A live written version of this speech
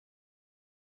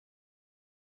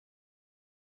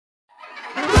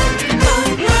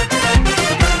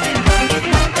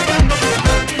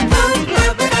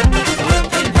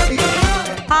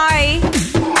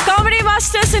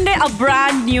a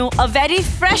brand new, a very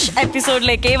fresh episode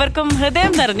like ഏവർക്കും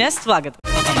ഹൃദയം നിറഞ്ഞ സ്വാഗതം.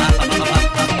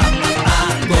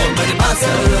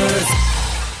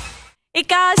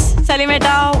 ഇക്കാസ് സലിമേട്ട,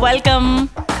 വെൽക്കം.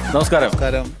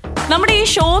 നമസ്കാരം. നമ്മുടെ ഈ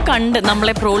ഷോ കണ്ട്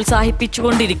നമ്മളെ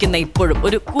പ്രോത്സാഹിപ്പിച്ചുകൊണ്ടിരിക്കുന്ന ഇപ്പോഴും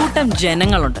ഒരു കൂട്ടം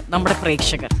ജനങ്ങളുണ്ട്, നമ്മുടെ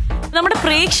പ്രേക്ഷകർ. നമ്മുടെ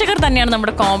പ്രേക്ഷകർ തന്നെയാണ്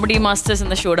നമ്മുടെ കോമഡി മാസ്റ്റേഴ്സ്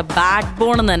എന്ന ഷോയുടെ ബാക്ക്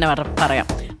ബോൺ എന്ന് തന്നെ പറയാം.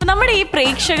 നമ്മുടെ ഈ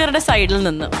പ്രേക്ഷകരുടെ സൈഡിൽ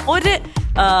നിന്ന് ഒരു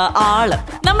ആള്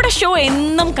നമ്മുടെ ഷോ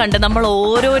എന്നും കണ്ട് നമ്മൾ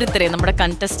ഓരോരുത്തരെയും നമ്മുടെ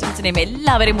കണ്ടസ്റ്റൻസിനെയും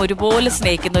എല്ലാവരെയും ഒരുപോലെ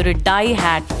സ്നേഹിക്കുന്ന ഒരു ഡൈ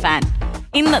ഹാഡ് ഫാൻ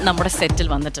ഇന്ന് നമ്മുടെ സെറ്റിൽ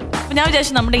വന്നിട്ടുണ്ട്. അപ്പം ഞാൻ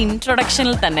വിചാരിച്ചു നമ്മുടെ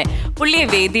ഇൻട്രൊഡക്ഷനിൽ തന്നെ പുള്ളിയെ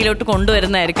വേദിയിലോട്ട്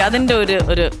കൊണ്ടുവരുന്നതായിരിക്കും അതിൻ്റെ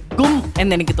ഒരു ഗും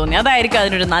എന്നെനിക്ക് തോന്നി. അതായിരിക്കും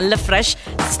അതിനൊരു നല്ല ഫ്രഷ്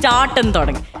സ്റ്റാർട്ട് എന്ന്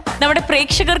തുടങ്ങി. നമ്മുടെ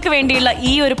പ്രേക്ഷകർക്ക് വേണ്ടിയുള്ള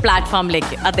ഈ ഒരു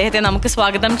പ്ലാറ്റ്ഫോമിലേക്ക് അദ്ദേഹത്തെ നമുക്ക്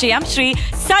സ്വാഗതം ചെയ്യാം. ശ്രീ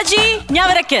സജി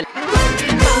ഞവരക്കൽ.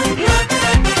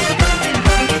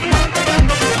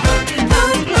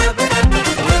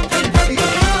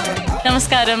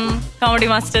 നമസ്കാരം, കോമഡി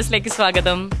മാസ്റ്റേഴ്സിലേക്ക്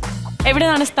സ്വാഗതം.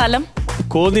 എവിടെയാണ് സ്ഥലം?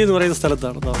 കോന്നി എന്ന് പറയുന്ന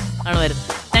സ്ഥലത്താണ് വരുന്നത്.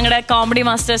 ഞങ്ങളുടെ കോമഡി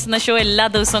മാസ്റ്റേഴ്സ് എന്ന ഷോ എല്ലാ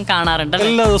ദിവസവും കാണാറുണ്ട്.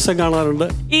 എല്ലാ ദിവസവും കാണാറുണ്ട്.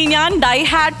 ഈ ഞാൻ ഡൈ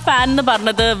ഹാഡ് ഫാൻ എന്ന്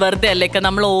പറഞ്ഞത് വെറുതെ അല്ലേക്ക്.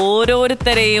 നമ്മൾ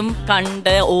ഓരോരുത്തരെയും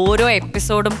കണ്ട് ഓരോ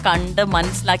എപ്പിസോഡും കണ്ട്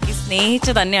മനസ്സിലാക്കി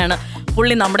സ്നേഹിച്ച് തന്നെയാണ്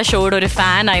പുള്ളി നമ്മുടെ ഷോയുടെ ഒരു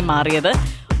ഫാനായി മാറിയത്.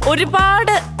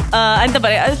 ഒരുപാട് എന്താ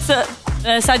പറയുക,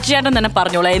 സജ്ജിയായിട്ടും തന്നെ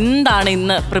പറഞ്ഞോളൂ, എന്താണ്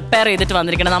ഇന്ന് പ്രിപ്പയർ ചെയ്തിട്ട്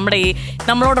വന്നിരിക്കുന്നത്? നമ്മുടെ ഈ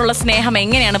നമ്മളോടുള്ള സ്നേഹം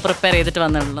എങ്ങനെയാണ് പ്രിപ്പയർ ചെയ്തിട്ട്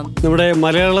വന്നിട്ടുള്ളത്? നമ്മുടെ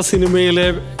മലയാള സിനിമയിലെ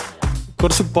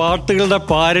കുറച്ച് പാട്ടുകളുടെ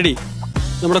പാരഡി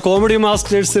നമ്മുടെ കോമഡി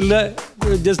മാസ്റ്റേഴ്സിലെ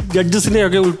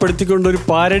ജഡ്ജസിനെയൊക്കെ ഉൾപ്പെടുത്തിക്കൊണ്ട് ഒരു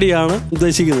പാരഡിയാണ്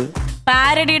ഉദ്ദേശിക്കുന്നത്.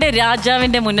 പാരഡിയുടെ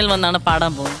രാജാവിന്റെ മുന്നിൽ വന്നാണ്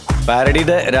പാടാൻ പോകുന്നത്.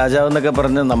 പാരഡിയുടെ രാജാവ് എന്നൊക്കെ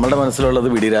പറഞ്ഞ് നമ്മുടെ മനസ്സിലുള്ളത്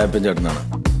വി ഡി രാജപ്പൻ ചേട്ടനാണ്.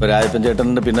 അപ്പോൾ രാജപ്പൻ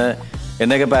ചേട്ടൻ്റെ പിന്നെ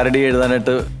എന്നെയൊക്കെ പാരഡി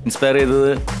എഴുതാനായിട്ട് ഇൻസ്പയർ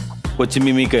ചെയ്തത് കൊച്ചിൻ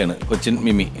മിമിക്കയാണ്. കൊച്ചിൻ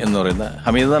മിമി എന്ന് പറയുന്ന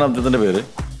ഹമീദ് എന്നാണ് അദ്ദേഹത്തിൻ്റെ പേര്.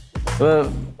 അപ്പോൾ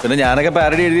പിന്നെ ഞാനൊക്കെ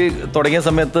പാരഡി എഴുതി തുടങ്ങിയ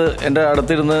സമയത്ത് എൻ്റെ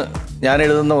അടുത്തിരുന്ന് ഞാൻ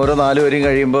എഴുതുന്ന ഓരോ 4 വരിയും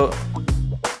കഴിയുമ്പോൾ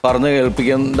പറഞ്ഞ്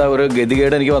കേൾപ്പിക്കേണ്ട ഒരു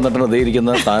ഗതികേട് എനിക്ക് വന്നിട്ടുണ്ട്. അതേ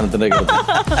ഇരിക്കുന്ന സ്ഥാനത്തിൻ്റെ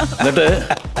എന്നിട്ട്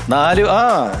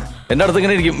എൻ്റെ അടുത്ത്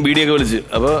ഇങ്ങനെ ഇരിക്കും വീഡിയോ വിളിച്ച്.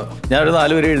 അപ്പോൾ ഞാനൊരു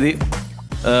 4 വരി എഴുതി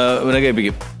ഇവനെ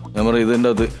കേൾപ്പിക്കും. ഞാൻ പറയും ഇതിൻ്റെ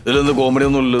അകത്ത് ഇതിലൊന്നും കോമഡി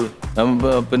ഒന്നും ഉള്ളത്,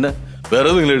 പിന്നെ വേറെ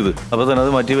നിങ്ങൾ എഴുത്. അപ്പോൾ തന്നെ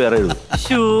അത് മാറ്റി വേറെ എഴുതും.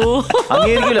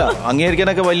 അംഗീകരിക്കില്ല.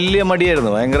 അംഗീകരിക്കാനൊക്കെ വലിയ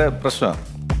മടിയായിരുന്നു, ഭയങ്കര പ്രശ്നമാണ്.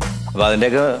 അപ്പോൾ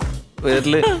അതിൻ്റെയൊക്കെ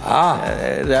വീട്ടില്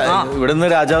ഇവിടെ നിന്ന്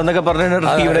രാജാവെന്നൊക്കെ പറഞ്ഞു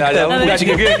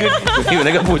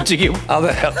ഇവനൊക്കെ പുച്ഛിക്കും.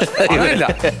 അതെ,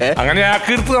 അങ്ങനെ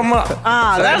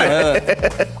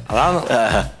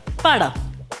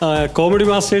കോമഡി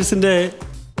മാസ്റ്റേഴ്സിന്റെ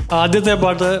ആദ്യത്തെ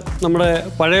പാട്ട് നമ്മുടെ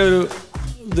പഴയ ഒരു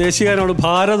ദേശീയഗാനമാണ്,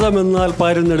 ഭാരതം എന്നാൽ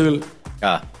പാരും നടുവിൽ.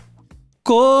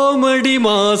 കോമഡി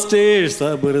മാസ്റ്റേഴ്സ്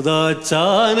അമൃത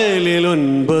ചാനലിൽ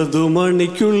 9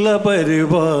 മണിക്കുള്ള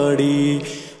പരിപാടി.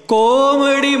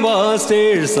 കോമഡി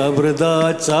മാസ്റ്റേഴ്സ് അമൃത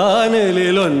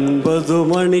ചാനലിൽ 9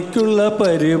 മണിക്കുള്ള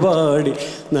പരിപാടി.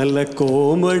 നല്ല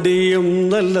കോമഡിയും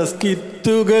നല്ല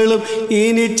സ്കിറ്റുകളും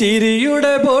ഇനി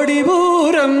ചിരിയുടെ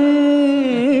പൊടിപൂരം.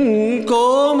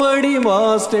 കോമഡി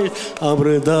മാസ്റ്റേഴ്സ്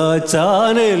അമൃത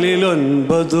ചാനലിൽ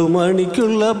 9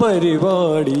 മണിക്കുള്ള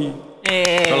പരിപാടി.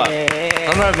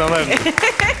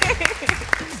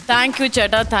 താങ്ക് യു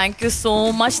ചേട്ടാ, താങ്ക് യു സോ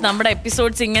മച്ച്. നമ്മുടെ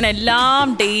എപ്പിസോഡ്സ് ഇങ്ങനെ എല്ലാം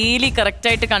ഡെയിലി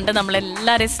കറക്റ്റായിട്ട് കണ്ട്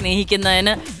നമ്മളെല്ലാവരെയും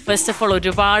സ്നേഹിക്കുന്നതിന് ഫസ്റ്റ് ഓഫ് ഓൾ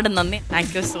ഒരുപാട് നന്ദി.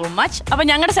 Thank you so much. അപ്പം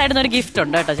ഞങ്ങളുടെ സൈഡിൽ നിന്ന് ഒരു ഗിഫ്റ്റ്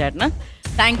ഉണ്ട് കേട്ടോ ചേട്ടന്.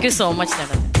 താങ്ക് യു സോ മച്ച്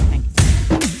ചേട്ടാ.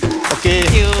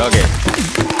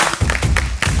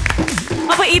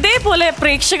 അപ്പൊ ഇതേപോലെ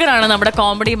പ്രേക്ഷകരാണ് നമ്മുടെ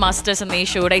കോമഡി മാസ്റ്റേഴ്സ് എന്ന ഈ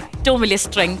ഷോയുടെ ഏറ്റവും വലിയ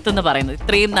സ്ട്രെങ്ത് എന്ന് പറയുന്നത്.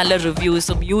 ഇത്രയും നല്ല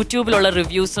റിവ്യൂസും യൂട്യൂബിലുള്ള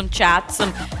റിവ്യൂസും ചാറ്റ്സും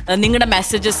നിങ്ങളുടെ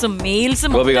മെസ്സേജസും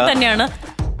മെയിൽസും ഒക്കെ തന്നെയാണ്.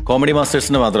 കോമഡി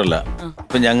മാസ്റ്റേഴ്സിന് മാത്രമല്ല,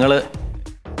 ഇപ്പം ഞങ്ങൾ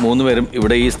 3 പേരും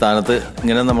ഇവിടെ ഈ സ്ഥാനത്ത്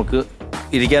ഇങ്ങനെ നമുക്ക്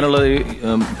ഇരിക്കാനുള്ള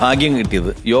ഭാഗ്യം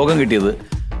കിട്ടിയത്, യോഗം കിട്ടിയത്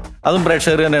അതും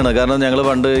പ്രേക്ഷകർ തന്നെയാണ്. കാരണം ഞങ്ങൾ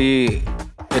പണ്ട് ഈ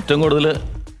ഏറ്റവും കൂടുതൽ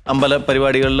അമ്പല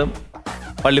പരിപാടികളിലും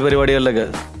പള്ളി പരിപാടികളിലൊക്കെ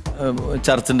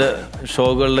ചർച്ചിൻ്റെ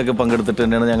ഷോകളിലൊക്കെ പങ്കെടുത്തിട്ട്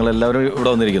തന്നെയാണ് ഞങ്ങളെല്ലാവരും ഇവിടെ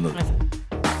വന്നിരിക്കുന്നത്.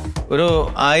 ഒരു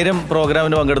 1000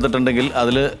 പ്രോഗ്രാമിന് പങ്കെടുത്തിട്ടുണ്ടെങ്കിൽ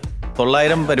അതിൽ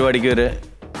 900 പരിപാടിക്ക് വരെ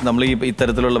നമ്മൾ ഈ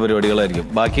ഇത്തരത്തിലുള്ള പരിപാടികളായിരിക്കും.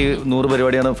 ബാക്കി 100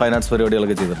 പരിപാടിയാണ് ഫൈൻ ആർട്സ്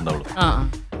പരിപാടികളൊക്കെ ചെയ്തിട്ടുണ്ടാവുള്ളൂ.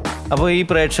 അപ്പോൾ ഈ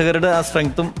പ്രേക്ഷകരുടെ ആ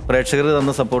സ്ട്രെങ്ത്തും പ്രേക്ഷകർ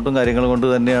തന്ന സപ്പോർട്ടും കാര്യങ്ങളും കൊണ്ട്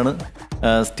തന്നെയാണ്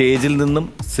സ്റ്റേജിൽ നിന്നും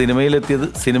സിനിമയിലെത്തിയത്.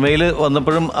 സിനിമയിൽ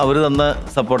വന്നപ്പോഴും അവർ തന്ന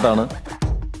സപ്പോർട്ടാണ്.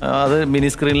 അത് മിനി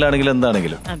സ്ക്രീനിലാണെങ്കിലും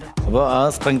എന്താണെങ്കിലും. അപ്പോൾ ആ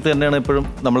സ്ട്രെങ്ത് തന്നെയാണ് എപ്പോഴും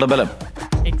നമ്മുടെ ബലം.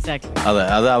 അതെ,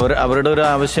 അത് അവരുടെ ഒരു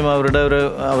ആവശ്യം, അവരുടെ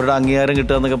അംഗീകാരം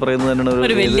കിട്ടുക എന്നൊക്കെ പറയുന്നത്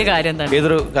തന്നെയാണ്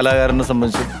ഏതൊരു കലാകാരനെ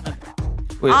സംബന്ധിച്ചും.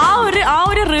 ആ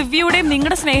ഒരു റിവ്യൂടെയും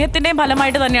നിങ്ങളുടെ സ്നേഹത്തിന്റെയും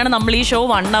ഫലമായിട്ട് തന്നെയാണ് നമ്മൾ ഈ ഷോ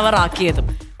 1 hour ആക്കിയതും.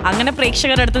 അങ്ങനെ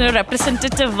പ്രേക്ഷകരുടെ അടുത്ത് ഒരു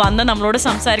റെപ്രസെന്റേറ്റീവ് വന്ന് നമ്മളോട്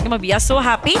സംസാരിക്കുമ്പോൾ വി ആർ സോ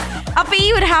ഹാപ്പി. അപ്പൊ ഈ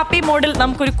ഒരു ഹാപ്പി മോഡിൽ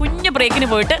നമുക്കൊരു കുഞ്ഞു ബ്രേക്കിന്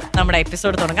പോയിട്ട് നമ്മുടെ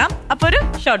എപ്പിസോഡ് തുടങ്ങാം. അപ്പൊ ഒരു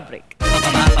short break.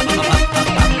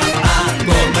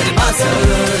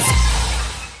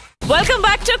 Welcome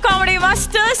back to comedy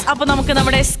masters. അപ്പൊ നമുക്ക്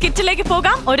നമ്മുടെ സ്കിറ്റിലേക്ക്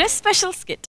പോകാം. ഒരു സ്പെഷ്യൽ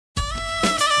സ്കിറ്റ്.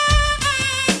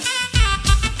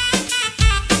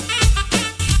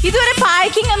 ഇതുവരെ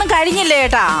പാക്കിംഗ് ഒന്നും കഴിഞ്ഞില്ലേ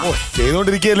ചേട്ടാ?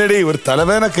 ചെയ്തോണ്ടിരിക്കല്ലേ ഒരു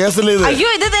തലവേദന കേസല്ലേ ഇത്?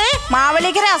 അയ്യോ, ഇത്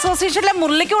മാവേലിക്കര അസോസിയേഷനിലെ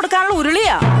മുരളിക്ക് കൊടുക്കാനുള്ള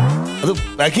ഉരുളിയാ. അത്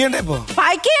പാക്ക് ചെയ്യണ്ടേ? ഇപ്പൊ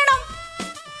പാക്ക് ചെയ്യണം.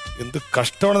 എന്ത്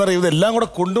കഷ്ടമാണെന്നറിയാം. ഇതെല്ലാം കൂടെ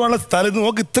കൊണ്ടുപോകാനുള്ള സ്ഥലത്ത്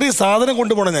നോക്ക്. ഇത്രയും സാധനം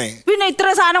കൊണ്ടുപോകണം ഞാൻ. പിന്നെ ഇത്ര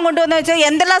സാധനം കൊണ്ടുവന്ന് വെച്ചാൽ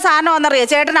എന്തെല്ലാം സാധനം വന്നറിയാം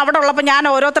ചേട്ടൻ അവിടെ ഉള്ളപ്പോ ഞാൻ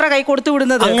ഓരോരുത്തരുടെ കൈ കൊടുത്തു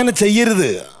വിടുന്നത്. അങ്ങനെ ചെയ്യരുത്.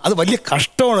 അത് വലിയ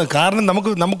കഷ്ടമാണ്. കാരണം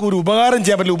നമുക്ക് ഒരു ഉപകാരം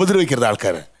ചെയ്യാൻ പറ്റില്ല. ഉപദ്രവിക്കരുത്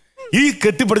ആൾക്കാരെ. ഈ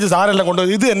കെട്ടിപ്പിടിച്ച സാധനം എല്ലാം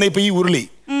കൊണ്ടുപോയി ഇത് തന്നെ. ഇപ്പൊ ഈ ഉരുളി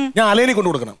ഞാൻ അലയനെ കൊണ്ടു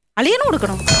കൊടുക്കണം. അളിയന്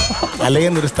കൊടുക്കണം.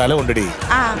 അലയെന്നൊരു സ്ഥലം ഉണ്ടടി.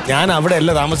 ഞാൻ അവിടെ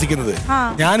അല്ല താമസിക്കുന്നത്.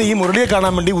 ഞാൻ ഈ മുരളിയെ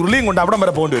കാണാൻ വേണ്ടി ഉരുളിയും കൊണ്ട് അവിടം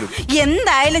വരെ പോകേണ്ടി വരും.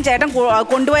 എന്തായാലും ചേട്ടൻ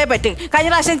കൊണ്ടുപോയേ പറ്റും. കഴിഞ്ഞ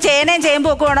പ്രാവശ്യം ചേനയും ചേമ്പും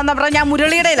ഒക്കെ വേണമെന്ന് പറഞ്ഞാൽ ഞാൻ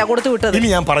മുരളിയുടെ ഇല്ല കൊടുത്തു വിട്ടത്. ഇനി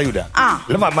ഞാൻ പറയൂല.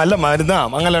 നല്ല മരുന്നാ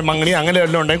അങ്ങനെ മങ്ങണി അങ്ങനെ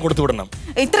എല്ലാം ഉണ്ടെങ്കിൽ കൊടുത്തു വിടണം.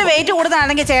 ഇത്ര വെയിറ്റ്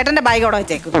കൂടുതലാണെങ്കിൽ ചേട്ടന്റെ ബാഗ് അവിടെ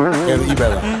വെച്ചേക്കും. ഈ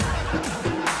ബാഗ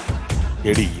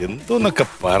എടി എന്തോന്നൊക്കെ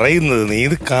പറയുന്നത് നീ.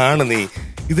 ഇത് കാണു നീ.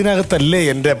 ഇതിനകത്തല്ലേ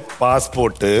എന്റെ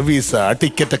പാസ്പോർട്ട് വിസ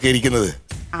ടിക്കറ്റ് ഒക്കെ ഇരിക്കുന്നത്.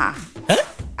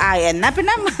 എന്നാ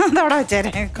പിന്നെ അതവിടെ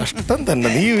വെച്ചേരെ. കഷ്ടം തന്നെ.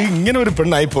 നീ ഇങ്ങനെ ഒരു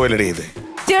പെണ്ണായി പോയല്ലേ ഇത്.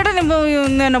 ചേട്ടൻ ഇപ്പൊ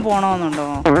ഇന്ന് തന്നെ പോണോന്നുണ്ടോ?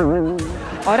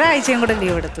 ഒരാഴ്ചയും കൂടെ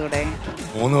ലീവ് എടുത്തൂടെ?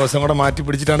 3 ദിവസം കൂടെ മാറ്റി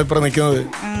പിടിച്ചിട്ടാണ് ഇപ്പൊ നിൽക്കുന്നത്.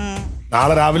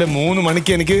 നാളെ രാവിലെ 3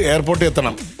 മണിക്ക് എനിക്ക് എയർപോർട്ടിൽ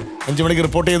എത്തണം. 5 മണിക്ക്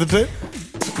റിപ്പോർട്ട് ചെയ്തിട്ട്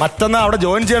മറ്റന്നാ അവിടെ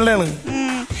ജോയിൻ ചെയ്യണേണ്.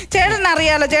 ചേട്ടൻ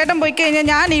അറിയാലോ, ചേട്ടൻ പോയി കഴിഞ്ഞാൽ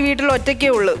ഞാൻ ഈ വീട്ടിൽ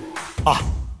ഒറ്റയ്ക്കേ ഉള്ളു.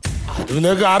 അത്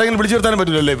നിനക്ക് ആരെങ്കിലും വിളിച്ചു വരുത്താനും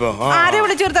പറ്റില്ലല്ലോ. ഇപ്പൊ ആരെ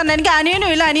വിളിച്ചു വരുത്താൻ? എനിക്ക് അനിയനും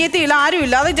ഇല്ല അനിയത്തിയും ഇല്ല, ആരും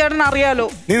ഇല്ല. അത് ചേട്ടൻ അറിയാലോ.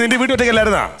 നീ നിന്റെ വീട്ടിൽ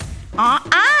ഒറ്റയ്ക്കല്ലായിരുന്നാ?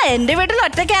 എന്റെ വീട്ടിൽ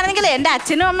ഒറ്റയ്ക്കാണെങ്കിൽ എന്റെ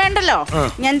അച്ഛനും അമ്മയുണ്ടല്ലോ.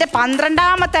 എന്റെ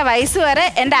 12ാമത്തെ വയസ്സ് വരെ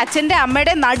എന്റെ അച്ഛന്റെ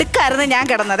അമ്മയുടെ നടുക്കായിരുന്നു ഞാൻ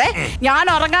കിടന്നത്. ഞാൻ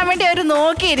ഉറങ്ങാൻ വേണ്ടി അവർ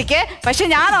നോക്കിയിരിക്കെ, പക്ഷെ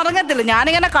ഞാൻ ഉറങ്ങത്തില്ല.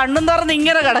 ഞാനിങ്ങനെ കണ്ണും തുറന്ന്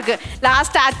ഇങ്ങനെ കിടക്ക്.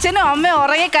 ലാസ്റ്റ് അച്ഛനും അമ്മയും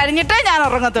ഉറങ്ങി കഴിഞ്ഞിട്ടേ ഞാൻ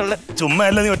ഉറങ്ങത്തുള്ളൂ. ചുമ്മാ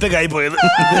അല്ല നീ ഒറ്റയ്ക്കായി പോയത്.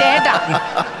 ചേട്ടാ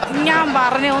ഞാൻ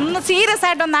പറഞ്ഞു, ഒന്ന് സീരിയസ്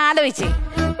ആയിട്ടൊന്ന് ആലോചിച്ച്.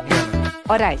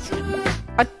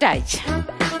 ഒറ്റാഴ്ച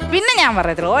പിന്നെ ഞാൻ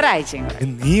പറയത്തില്ല, ഒരാഴ്ച.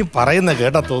 നീ പറയുന്ന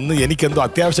കേട്ടാ തോന്നുന്നു എനിക്കെന്തോ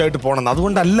അത്യാവശ്യമായിട്ട് പോകണം.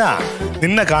 അതുകൊണ്ടല്ല,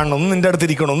 നിന്നെ കാണണം, ഒന്ന് നിന്റെ അടുത്ത്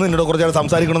ഇരിക്കണം, ഒന്ന് നിന്നോട് കുറച്ചാൾ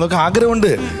സംസാരിക്കണം എന്നൊക്കെ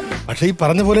ആഗ്രഹമുണ്ട്. പക്ഷെ ഈ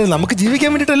പറഞ്ഞ പോലെ നമുക്ക് ജീവിക്കാൻ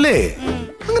വേണ്ടിട്ടല്ലേ.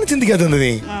 അങ്ങനെ ചിന്തിക്കാത്തത്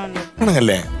നീ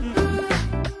ആണല്ലേ?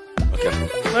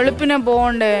 വെളുപ്പിനെ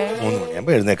പോണ്ടേ? 3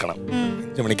 മണിയാകുമ്പോ എഴുന്നേക്കണം.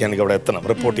 5 മണിക്ക് എനിക്ക് അവിടെ എത്തണം.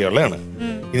 റിപ്പോർട്ട് ചെയ്യാനുള്ളതാണ്.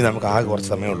 ഇനി നമുക്ക് ആകെ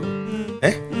കുറച്ച് സമയമുള്ളൂ.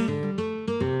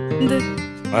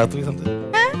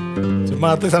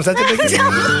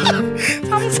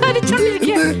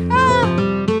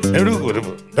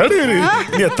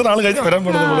 ഇനി എത്ര നാൾ കഴിഞ്ഞാൽ വരാൻ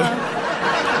പോണത് നമ്മള്?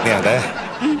 നീ അതെ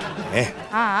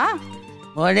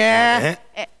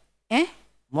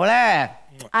മോളെ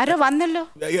ആരോ വന്നല്ലോ.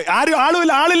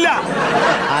 ആളില്ല.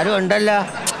 ആരും ഉണ്ടല്ലോ.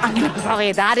 അങ്ങനെ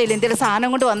പറയത് ആരെങ്കിലും എന്തെങ്കിലും സാധനം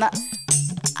കൊണ്ട് വന്ന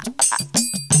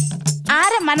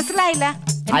ആരാ മനസ്സിലായില്ല?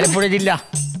 ആലപ്പുഴ ജില്ല.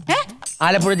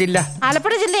 ആലപ്പുഴ ജില്ല.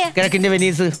 ആലപ്പുഴ ജില്ലയാ? കിഴക്കിന്റെ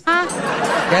വെനീസ്.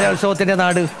 കേരളോത്സവത്തിന്റെ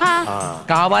നാട്.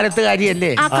 കാവാലത്തുകാരിയല്ലേ?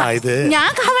 ഞാൻ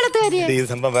കാവാലത്തുകാരിയാ. ഈ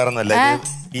സംഭവം വേറെ ഒന്നല്ല.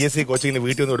 PSC കോച്ചിങ്ങിന്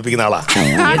വീട്ടിൽ നിന്ന് പഠിപ്പിക്കുന്ന ആളാ.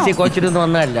 PSC കോച്ചിനൊന്നും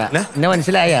വന്നതല്ല. എന്നെ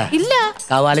മനസ്സിലായ? ഇല്ല.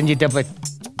 കാവാലം ചിറ്റപ്പൻ.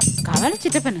 കാവാലം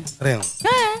ചിറ്റപ്പന് അറിയാമോ?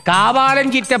 കാവാലം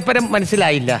ചിറ്റപ്പനും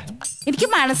മനസ്സിലായില്ല? എനിക്ക്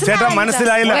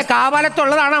മനസ്സിലായില്ല.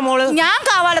 കാവാലത്തുള്ളതാണോ മോള്? ഞാൻ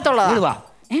കാവാലത്തുള്ളതാ.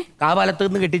 കാവാലത്ത്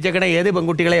നിന്ന് കെട്ടിച്ചേക്കണ ഏത്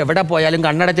പെൺകുട്ടികളെ എവിടെ പോയാലും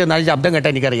കണ്ണടച്ച് എന്നാലും ശബ്ദം കേട്ടാ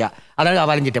എനിക്കറിയാം. അതാണ്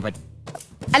കാവാലം ചിറ്റപ്പൻ.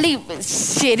 അല്ല,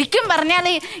 ശരിക്കും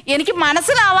പറഞ്ഞാല് എനിക്ക്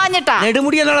മനസ്സിലാവാഞ്ഞിട്ടാ.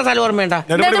 നെടുമുടി എന്നുള്ള സ്ഥലം ഓർമ്മ.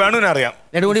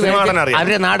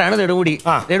 അവരുടെ നാടാണ് നെടുമുടി.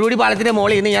 നെടുമുടി പാലത്തിന്റെ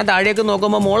മോളിൽ നിന്ന് ഞാൻ താഴേക്ക്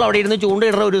നോക്കുമ്പോൾ മോൾ അവിടെ ഇരുന്ന്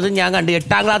ചൂണ്ടയിടുന്ന ഒരു ദിവസം ഞാൻ കണ്ടു.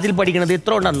 8ാം ക്ലാസ്സിൽ പഠിക്കണത്.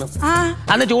 ഇത്ര ഉണ്ടെന്ന്.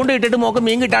 അന്ന് ചൂണ്ടയിട്ടിട്ട് മോക്ക്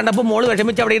മീൻ കിട്ടാണ്ടപ്പോ മോള്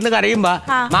വിഷമിച്ച് അവിടെ ഇരുന്ന് കരയുമ്പോ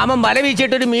മാമൻ വല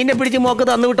വീശിട്ട് ഒരു മീനെ പിടിച്ച് മോക്ക്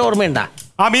തന്നുവിട്ട ഓർമ്മയുണ്ടാ?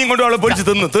 ആ മീൻ കൊണ്ട് അവളെ പൊരിച്ച്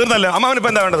തിന്നു തീർന്നല്ലേ? അമ്മാവനിപ്പോ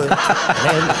എന്താ വേണ്ടത്?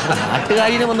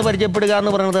 നാട്ടുകാരിനെ വന്ന് പരിചയപ്പെടുക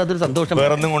എന്ന് പറയുന്നത് അതൊരു സന്തോഷം.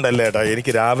 വേറെ ഒന്നും കൊണ്ടല്ലേ ഏട്ടാ,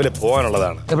 എനിക്ക് രാവിലെ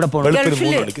പോകാനുള്ളതാണ്. എവിടെ പോകണം?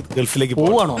 ഗൾഫിലേക്ക്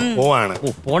പോവാണ്.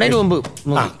 പോണേന് മുമ്പ്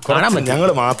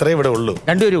ഞങ്ങള് മാത്രമേ ഇവിടെ ഉള്ളൂ.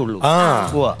 2 പേരേ ഉള്ളൂ.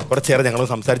 കുറച്ചേരം ഞങ്ങൾ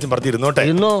സംസാരിച്ചും പറഞ്ഞിരുന്നോട്ടെ.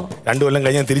 2 കൊല്ലം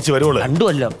കഴിഞ്ഞാൽ തിരിച്ചു വരുവുള്ളൂ. 2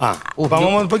 കൊല്ലം.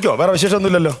 പൊയ്ക്കോ, വേറെ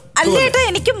വിശേഷമൊന്നുമില്ലല്ലോ. അല്ലേട്ടാ,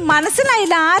 എനിക്ക്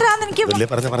മനസ്സിലായില്ല ആരാന്ന്. എനിക്ക്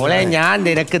ഞാൻ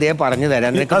നിനക്ക് ഇതേ പറഞ്ഞു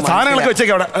തരാം. സാധനങ്ങളൊക്കെ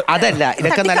വെച്ചേക്കാം അവിടെ. അതല്ല,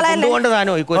 ഇതൊക്കെ നല്ല കൊണ്ടുകൊണ്ട്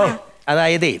താനോ പോയിക്കോ.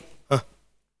 അതായത്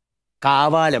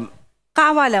കാവാലം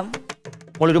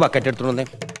ഒരു ബക്കറ്റ് എടുത്തോണ്ടേ.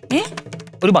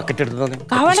 ഒരു ബക്കറ്റ് എടുത്തോണ്ടേ.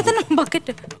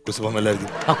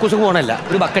 കക്കൂസ് പോണല്ല,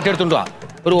 ഒരു ബക്കറ്റ് എടുത്തോണ്ട് വാ.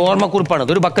 ഒരു ഓർമ്മക്കുറിപ്പാണ്.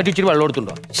 ഒരു ബക്കറ്റ് ഇച്ചിരി വെള്ളം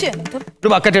എടുത്തോണ്ട് വാ. ഒരു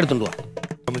ബക്കറ്റ് എടുത്തോണ്ട് വാ.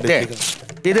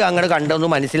 ഇത് അങ്ങോട്ട് കണ്ടൊന്ന്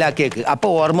മനസ്സിലാക്കിയേക്ക്. അപ്പൊ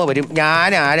ഓർമ്മ വരും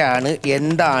ഞാൻ ആരാണ്,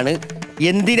 എന്താണ്,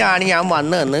 എന്തിനാണ് ഞാൻ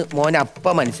വന്നതെന്ന് മോൻ അപ്പ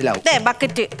മനസ്സിലാവും.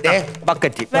 ബക്കറ്റ്.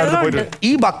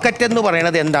 ഈ ബക്കറ്റ് എന്ന്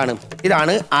പറയുന്നത് എന്താണ്?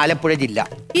 ഇതാണ് ആലപ്പുഴ ജില്ല.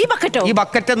 ഈ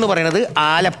ബക്കറ്റ് എന്ന് പറയുന്നത്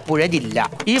ആലപ്പുഴ ജില്ല.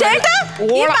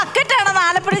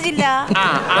 ആലപ്പുഴ ജില്ല.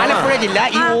 ആലപ്പുഴ ജില്ല.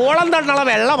 ഈ ഓളം തണ്ടുള്ള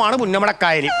വെള്ളമാണ്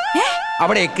പുന്നമടക്കായൽ.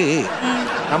 അവിടേക്ക്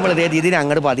നമ്മൾ ഇതിനെ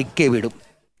അങ്ങോട്ട് പതുക്കെ വിടും.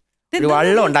 ഒരു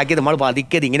വെള്ളം ഉണ്ടാക്കി നമ്മൾ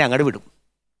പതിക്കത് ഇങ്ങനെ അങ്ങോട്ട് വിടും.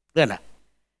 ഇത് കണ്ട,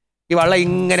 ഈ വെള്ളം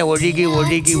ഇങ്ങനെ ഒഴുകി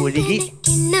ഒഴുകി ഒഴുകി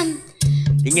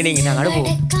ഇങ്ങനെ ഇങ്ങനെ അങ്ങോട്ട്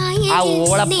പോകും. ആ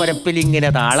ഓളപ്പരപ്പിൽ ഇങ്ങനെ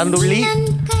താളം തുള്ളി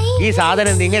ഈ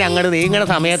സാധനം ഇങ്ങനെ അങ്ങോട്ട് നീങ്ങണ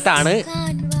സമയത്താണ്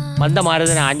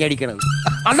മന്ദമാരുതൻ ആഞ്ഞടിക്കണത്.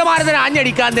 മന്ദമാരുതൻ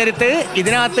ആഞ്ഞടിക്കാൻ നേരത്ത്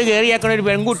ഇതിനകത്ത് കയറിയേക്കണ ഒരു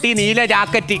പെൺകുട്ടി നീല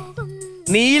ജാക്കറ്റ്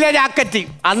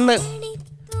അന്ന്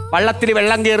വള്ളത്തിൽ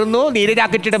വെള്ളം കയറുന്നു, നീല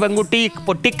ജാക്കറ്റിയുടെ പെൺകുട്ടി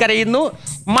പൊട്ടിക്കരയുന്നു.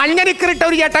 മഞ്ഞനിക്കറിട്ട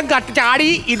ഒരു ചേട്ടൻ ചാടി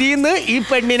ഇതിന്ന് ഈ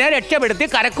പെണ്ണിനെ രക്ഷപ്പെടുത്തി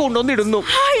കരക്ക് കൊണ്ടുവന്ന് ഇടുന്നു.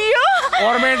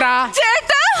 ഓർമ്മേണ്ടാ?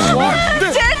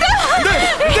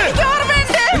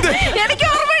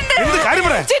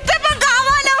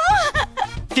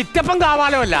 ചിറ്റപ്പൻ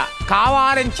കാവാലോ അല്ല,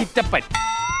 കാവാലൻ ചിറ്റപ്പൻ.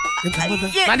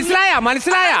 മനസ്സിലായ?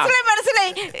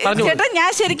 ചേട്ടാ, ഞാൻ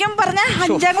ശരിക്കും പറഞ്ഞ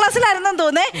 5ാം ക്ലാസ്സിലായിരുന്നു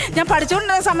തോന്നേ. ഞാൻ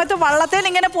പഠിച്ചുകൊണ്ടിരുന്ന സമയത്ത് വള്ളത്തിൽ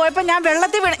ഇങ്ങനെ പോയപ്പോ ഞാൻ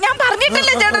വെള്ളത്തിൽ വീണ്. ഞാൻ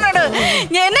പറഞ്ഞിട്ടില്ലേ ചേട്ടനോട്,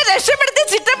 എന്നെ രക്ഷപ്പെടുത്തിയ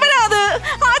ചിറ്റപ്പനാ അത്.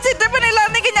 ആ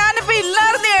ചിറ്റപ്പനില്ലായിരുന്നെങ്കിൽ ഞാനിപ്പോ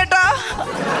ഇല്ലായിരുന്നു ചേട്ടാ.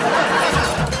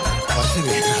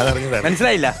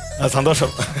 മനസ്സിലായില്ല? സന്തോഷം.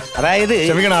 അതായത്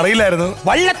അറിയില്ലായിരുന്നു.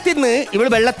 വള്ളത്തിൽ നിന്ന് ഇവള്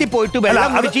വെള്ളത്തിൽ പോയിട്ട്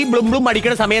വെള്ളം കുടിച്ച് ബ്ലും ബ്ലും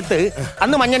അടിക്കുന്ന സമയത്ത്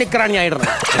അന്ന് മഞ്ഞ നിക്കറാണ് ഞാൻ ഇടുന്നത്.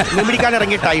 മീൻ പിടിക്കാൻ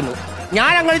ഇറങ്ങിയ ടൈം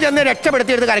ഞാൻ അങ്ങനെ ചെന്ന്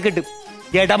രക്ഷപ്പെടുത്തിയെടുത്ത് കരക്കിട്ട്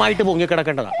ജഡമായിട്ട് പൊങ്ങി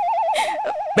കിടക്കേണ്ടതാണ്.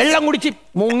 വെള്ളം കുടിച്ച്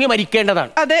മുങ്ങി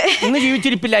മരിക്കേണ്ടതാണ്. അതെ, ഇന്ന്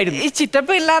ജീവിച്ചിരിപ്പില്ലായിരുന്നു. ഈ ചിറ്റപ്പ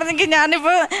ഇല്ലായിരുന്നെങ്കിൽ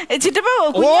ഞാനിപ്പോ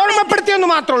ഓർമ്മപ്പെടുത്തിയെന്ന്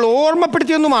മാത്രമേ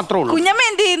ഉള്ളൂ. കുഞ്ഞമ്മ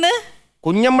എന്ത് ചെയ്യുന്നു?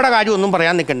 കുഞ്ഞമ്മയുടെ കാര്യം ഒന്നും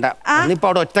പറയാൻ നിൽക്കണ്ട. ഇന്നിപ്പോ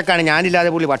അവിടെ ഒറ്റക്കാണ്. ഞാനില്ലാതെ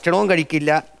പുള്ളി ഭക്ഷണവും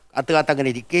കഴിക്കില്ല, കത്ത് അങ്ങനെ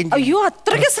ഇരിക്കുകയും. അയ്യോ,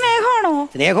 അത്രയ്ക്ക് സ്നേഹമാണോ?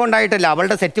 സ്നേഹം ഉണ്ടായിട്ടല്ല,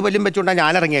 അവളുടെ സെറ്റ് പല്ലും വെച്ചുകൊണ്ടാണ്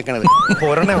ഞാൻ ഇറങ്ങിയേക്കണത്.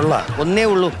 ഒന്നേ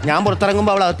ഉള്ളൂ. ഞാൻ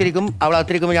പുറത്തിറങ്ങുമ്പോൾ അവൾ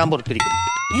അകത്തിരിക്കുമ്പോൾ ഞാൻ പുറത്തിരിക്കും.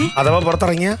 അഥവാ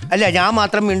പുറത്തിറങ്ങിയ അല്ല, ഞാൻ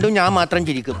മാത്രം മിണ്ടും, ഞാൻ മാത്രം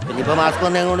ചിരിക്കും. ഇനിയിപ്പോ മാസ്ക്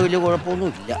വന്നതുകൊണ്ട് വലിയ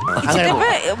കുഴപ്പമൊന്നുമില്ല. അങ്ങനെ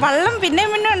വള്ളം പിന്നെ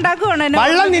ഉണ്ടാക്കുവാണ്.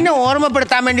 വള്ളം നിന്നെ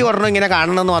ഓർമ്മപ്പെടുത്താൻ വേണ്ടി പറഞ്ഞു ഇങ്ങനെ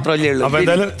കാണണമെന്ന് മാത്രമല്ലേ ഉള്ളൂ.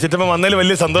 ചിറ്റപ്പൻ വന്നതിൽ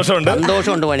വലിയ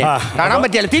സന്തോഷമുണ്ട് മോനെ. കാണാൻ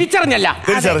പറ്റിയല്ല, തിരിച്ചറിഞ്ഞു.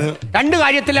 2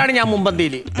 കാര്യത്തിലാണ് ഞാൻ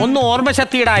മുമ്പന്തിയില്. ഒന്ന്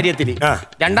ഓർമ്മശക്തിയുടെ കാര്യത്തില്,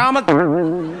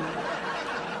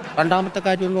 രണ്ടാമത്തെ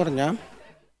കാര്യം എന്ന് പറഞ്ഞാൽ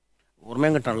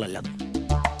ഓർമ്മയും കിട്ടാനുള്ളല്ല.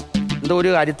 എന്തോ ഒരു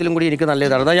കാര്യത്തിലും കൂടി എനിക്ക് നല്ല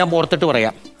ഇതാണ്. ഞാൻ പുറത്തിട്ട്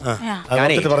പറയാം.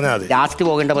 ലാസ്റ്റ്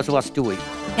പോകേണ്ട ബസ് ഫസ്റ്റ്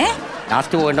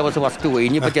പോയി.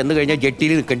 ഇനിയിപ്പോ ചെന്ന് കഴിഞ്ഞാൽ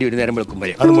ജെട്ടിയിൽ നിൽക്കേണ്ടി വരും നേരം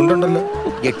വെളുക്കുമ്പോഴേ.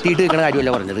 ജെട്ടിയിട്ട് നിൽക്കുന്ന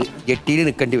കാര്യമല്ല പറഞ്ഞത്, ജെട്ടിയിൽ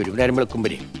നിൽക്കേണ്ടി വരും നേരം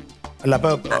വെളുക്കുമ്പോഴേ.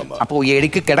 അപ്പൊ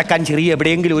എനിക്ക് കിടക്കാൻ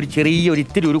എവിടെയെങ്കിലും ഒരു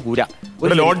ഇത്തിരി ഒരു കൂര,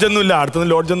 ലോഡ്ജൊന്നുമില്ല,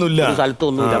 അടുത്തൊന്നും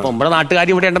സ്ഥലത്തൊന്നുമില്ല. അപ്പൊ നമ്മുടെ നാട്ടുകാർ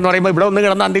ഇവിടെ ഉണ്ടെന്ന് പറയുമ്പോൾ ഇവിടെ ഒന്ന്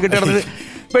കിടന്ന് അന്തി കിട്ടണത്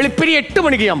വെളുപ്പിന് 8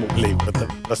 മണിക്ക് ഞാൻ പോകും.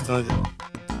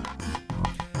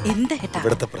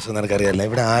 ഇവിടുത്തെ പ്രശ്നം നിനക്കറിയാല്ല.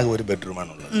 ഇവിടെ ആകെ ഒരു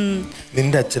ബെഡ്റൂമാണുള്ളത്.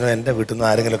 നിന്റെ അച്ഛനോ എന്റെ വീട്ടിൽ നിന്ന്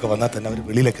ആരെങ്കിലും ഒക്കെ വന്നാൽ തന്നെ അവർ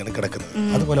വെളിയിലൊക്കെയാണ് കിടക്കുന്നത്.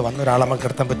 അതുപോലെ വന്ന ഒരാളെ നമുക്ക്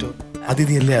കിടത്താൻ പറ്റുമോ?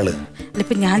 അതിഥിയല്ലേ ആള്.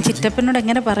 ഇപ്പൊ ഞാൻ ചിറ്റപ്പനോട്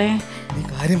എങ്ങനെ പറയാ? നീ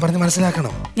കാര്യം പറഞ്ഞ്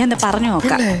മനസ്സിലാക്കണം. ഞാൻ പറഞ്ഞു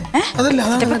നോക്കാം.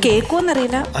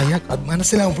 കേൾക്കുമെന്നറിയില്ല.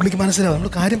 മനസ്സിലാവും, പുള്ളിക്ക് മനസ്സിലാവും.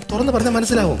 നമ്മൾ കാര്യം തുറന്ന് പറഞ്ഞാൽ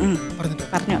മനസ്സിലാവും.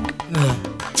 പറഞ്ഞു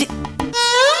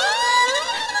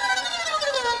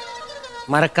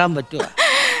മറക്കാൻ പറ്റുമോ?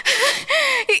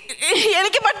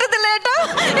 എനിക്ക് പറ്റത്തില്ല ഏട്ടാ.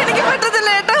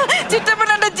 ചിറ്റപ്പൻ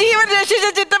എന്റെ ജീവൻ രക്ഷിച്ച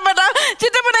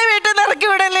ചിറ്റപ്പനെ വീട്ടിൽ നിന്ന് ഇറക്കി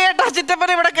വിടല്ലേ ഏട്ടാ. ചിറ്റപ്പൻ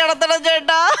ഇവിടെ കിടത്തണം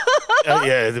ചേട്ടാ.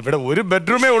 ഇവിടെ ഒരു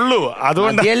ബെഡ്റൂമേ ഉള്ളൂ,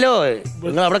 അതുകൊണ്ടല്ലോ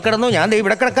നിങ്ങൾ അവിടെ കിടന്നു. ഞാൻ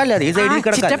ഇവിടെ കിടക്കാല്ല, ഈ സൈഡിൽ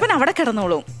കിടക്കാം. ചിറ്റപ്പൻ അവിടെ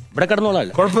കിടന്നോളും. ഇവിടെ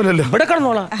കിടന്നോളാം, കുഴപ്പമില്ലല്ലോ. ഇവിടെ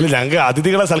കിടന്നോളാം. ഞങ്ങൾക്ക്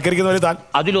അതിഥികളെ സൽക്കരിക്കുന്നവര് താൻ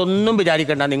അതിലൊന്നും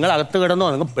വിചാരിക്കണ്ട. നിങ്ങൾ അകത്ത് കിടന്നോ?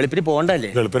 നിങ്ങൾ വെളുപ്പിന്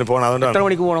പോകണ്ടല്ലേ? വെളുപ്പിന് പോകണം. എത്ര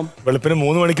മണിക്ക് പോകണം? വെളുപ്പിന്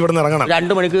 3 മണിക്ക് ഇവിടെ നിന്ന് ഇറങ്ങണം.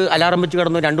 2 മണിക്ക് അലാറം വെച്ച്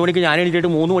കിടന്നു. 2 മണിക്ക് ഞാൻ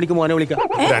എണീറ്റിട്ട് 3 മണിക്ക് മോനെ വിളിക്കാം.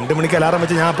 2 മണിക്ക് അലാറം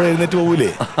വെച്ച് ഞാൻ അപ്പോഴും എഴുന്നേറ്റ് പോകൂലേ?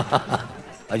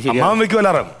 അമ്മാവൻ വെക്കും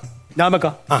അലാറം, ഞാൻ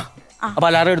വെക്കാം. അപ്പൊ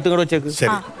അലാറം എടുത്ത് ഇങ്ങോട്ട് വെച്ചേക്ക്.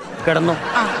 ശരി, കിടന്നു.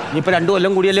 ഇനിയിപ്പോ 2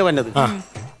 കൊല്ലം കൂടിയല്ലേ വന്നത്.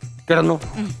 കിടന്നു.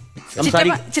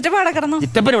 ചിറ്റപ്പൻ ഇവിടെ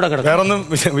കിടന്നു. വേറൊന്നും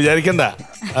വിചാരിക്കണ്ട.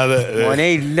 അത് മോനെ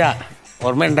ഇല്ല,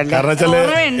 ഓർമ്മയുണ്ടല്ലോ.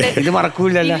 ഇത്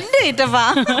മറക്കൂലല്ലോ. എന്താ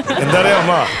പറയാ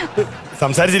അമ്മ,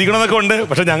 സംസാരിച്ചിരിക്കണമെന്നൊക്കെ ഉണ്ട്.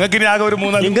 പക്ഷെ ഞങ്ങൾക്ക് ഇനി ആകെ ഒരു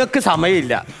 3 നിങ്ങൾക്ക്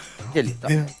സമയമില്ല.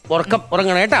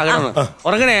 ഉറങ്ങണേ കേട്ടാ.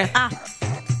 ഉറങ്ങണേ.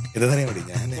 ഇത് തന്നെ മതി.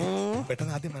 ഞാൻ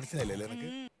പെട്ടെന്ന് ആദ്യം മനസ്സിലായില്ലേ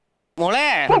മോളെ?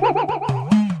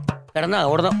 കിടന്നാ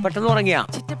പെട്ടെന്ന് ഉറങ്ങിയാ?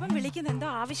 ചിറ്റപ്പൻ വിളിക്കുന്ന എന്തോ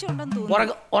ആവശ്യമുണ്ടെന്ന്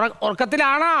തോന്നുന്നു.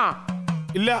 ഉറക്കത്തിലാണോ?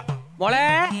 ഇല്ല മോളെ.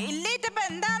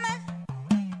 എന്താണ്?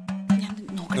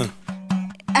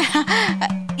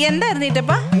 എന്തായിരുന്നു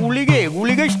ഇറ്റപ്പ?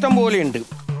 ഗുളിക ഇഷ്ടം പോലെ ഉണ്ട്.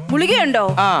 ഗുളികയുണ്ടോ?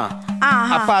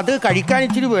 അപ്പൊ അത് കഴിക്കാൻ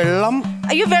ഇച്ചിരി വെള്ളം.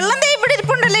 അയ്യോ, വെള്ളം ഇവിടെ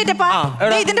ഇരിപ്പുണ്ടല്ലേ ഇറ്റപ്പ?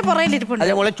 ഇതിന്റെ പുറകിൽ ഇരിപ്പുണ്ട്.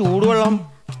 അല്ല മോളെ, ചൂടുവെള്ളം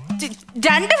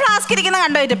 2 ഫ്ലാസ്ക് ഇരിക്കുന്ന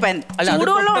കണ്ടോ ഇറ്റപ്പൻ?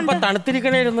 ചൂടുവെള്ളം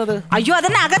തണുത്തിരിക്കണേരുന്നത്. അയ്യോ,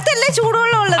 അതിനകത്തല്ലേ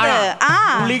ചൂടുവെള്ളം ഉള്ളത്.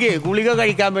 ഗുളിക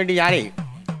കഴിക്കാൻ വേണ്ടി ഞാനേ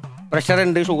പ്രഷർ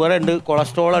ഉണ്ട്, ഷുഗർ ഉണ്ട്,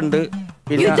 കൊളസ്ട്രോൾ ഉണ്ട്.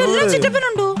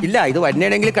 ഇല്ല, ഇത്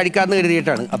വന്നേണെങ്കിൽ കഴിക്കാന്ന്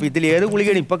കരുതിയിട്ടാണ്. അപ്പൊ ഇതിൽ ഏത്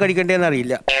ഗുളികയാണ് ഇപ്പൊ കഴിക്കേണ്ടതെന്ന്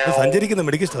അറിയില്ല. സഞ്ചരിക്കുന്ന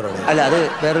മെഡിക്കൽ സ്റ്റോറാണ്. അല്ല, അത്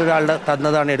വേറൊരാളുടെ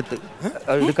തന്നതാണ് എടുത്ത്.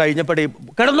 ഇത് കഴിഞ്ഞപ്പോഴേ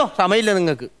കിടന്നോ? സമയമില്ല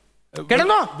നിങ്ങൾക്ക്.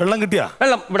 കിടന്നോ? വെള്ളം കിട്ടിയാ?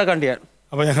 വെള്ളം ഇവിടെ കണ്ടിയാൽ.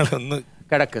 അപ്പൊ ഞങ്ങൾ ഒന്ന്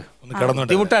കിടക്ക്.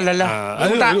 ബുദ്ധിമുട്ടല്ലല്ലോ.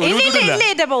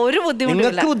 ഒരു ബുദ്ധിമുട്ടില്ല.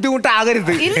 നിങ്ങൾക്ക്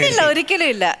ബുദ്ധിമുട്ടാകരുത്. ഇല്ലില്ല, ഒരിക്കലും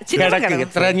ഇല്ല. കിടക്ക്.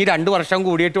 എത്ര ഇനി 2 വർഷം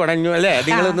കൂടിയിട്ട് ഉടഞ്ഞു അല്ലേ?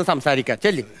 നിങ്ങളൊന്ന് സംസാരിക്കാം.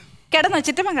 ചെല്ലി കിടന്നോ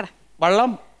ചിറ്റപ്പൻ കട.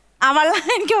 വള്ളം വെള്ളം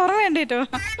എനിക്ക് ഓർമ്മ വേണ്ടിട്ടോ.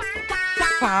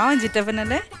 പാവം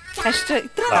ചിറ്റപ്പനല്ലേ, കഷ്ടം.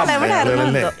 ഇത്ര നാളെ എവിടെ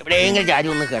ആയിരുന്നു? എവിടെയെങ്കിലും ചാരി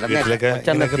ഒന്ന് കിടന്നേ.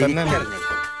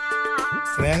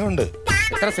 സ്നേഹമുണ്ട്.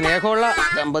 എത്ര സ്നേഹമുള്ള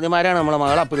ദമ്പതിമാരാണ് നമ്മളെ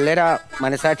മകളെ പിള്ളേരാ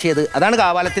മനസാക്ഷിയത്. അതാണ്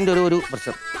കാവാലത്തിന്റെ ഒരു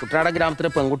പ്രശ്നം. കുട്ടനാട ഗ്രാമത്തിലെ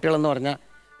പെൺകുട്ടികൾ എന്ന് പറഞ്ഞാൽ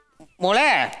മോളെ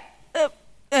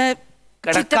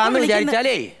കിടക്കാന്ന്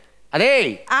വിചാരിച്ചാലേ അതേ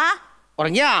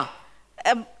ഉറങ്ങിയാ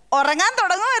ഉറങ്ങാൻ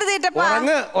തുടങ്ങും.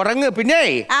 ഉറങ്ങ്. പിന്നെ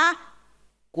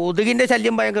കൊതുകിന്റെ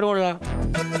ശല്യം ഭയങ്കരമുള്ള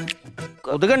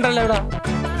കൊതുകുണ്ടല്ലോ ഇവിടെ.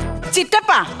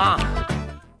 ചിറ്റപ്പ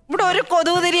ഇവിടെ ഒരു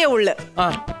കൊതുകുതിരിയേ ഉള്ളു.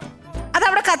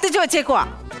 അതവിടെ കത്തിച്ചു വെച്ചേക്കുവാ.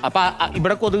 അപ്പൊ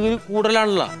ഇവിടെ കൊതുക്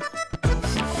കൂടുതലാണല്ലോ.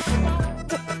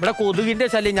 ഇവിടെ കൊതുകിന്റെ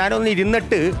ശല്യം. ഞാനൊന്ന്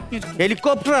ഇരുന്നിട്ട്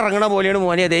ഹെലികോപ്റ്റർ ഇറങ്ങണ പോലെയാണ്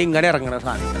മോനെ അതേ ഇങ്ങനെ ഇറങ്ങണ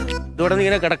സാധനം. ഇവിടെ നിന്ന്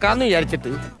ഇങ്ങനെ കിടക്കാന്ന്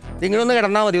വിചാരിച്ചിട്ട് ഇങ്ങനെ ഒന്ന്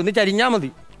കിടന്നാൽ മതി, ഒന്ന് ചരിഞ്ഞാൽ മതി.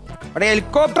 അവിടെ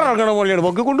ഹെലികോപ്റ്റർ ഇറങ്ങണ പോലെയാണ്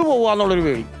പൊക്കി കൊണ്ട് പോവാന്നുള്ളൊരു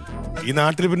പേടി. ഈ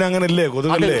നാട്ടിൽ പിന്നെ അങ്ങനല്ലേ?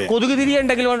 കൊതുക് തിരി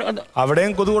ഉണ്ടെങ്കിലും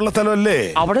അവിടെയും കൊതുകുള്ള സ്ഥലമല്ലേ?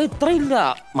 അവിടെ ഇത്ര ഇല്ല.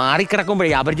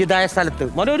 മാറിക്കിടക്കുമ്പോഴേ അപരിചിതായ സ്ഥലത്ത്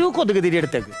മോനെ ഒരു കൊതുക് തിരി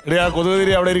എടുത്തേക്ക്. കൊതുക്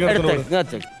തിരി അവിടെ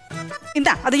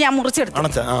ഇതാ, അത് ഞാൻ മുറിച്ചെടുത്തു.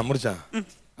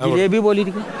 ജിലേബി പോലെ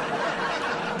ഇരിക്കും.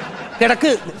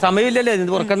 കിടക്ക്. സമയമില്ലല്ലേ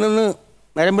പുറക്കം നിന്ന്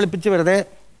നേരം വിളിപ്പിച്ച് വെറുതെ.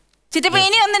 ചിറ്റപ്പ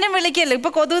ഇനി ഒന്നിനും വിളിക്കല്ലേ. ഇപ്പൊ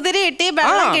കൊതുകുതിരി കിട്ടി,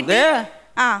 വെള്ളം കിട്ടി.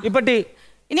 ഇപ്പട്ടി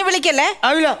ഇനി വിളിക്കല്ലേ.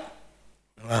 ആവില്ല,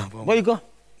 പോയിക്കോ.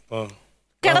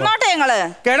 കിടന്നോട്ടെ ഞങ്ങള്.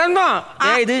 കിടന്നോ?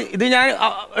 ഇത് ഞാൻ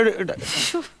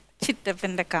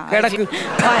ചിറ്റപ്പന്റെ കിടക്ക്.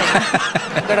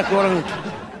 കിടക്ക് ഉറങ്ങും.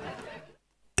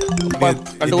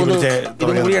 2-3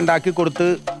 ഇതും കൂടി ഉണ്ടാക്കി കൊടുത്ത്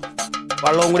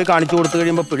വെള്ളവും കൂടി കാണിച്ചു കൊടുത്തു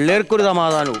കഴിയുമ്പോ പിള്ളേർക്കൊരു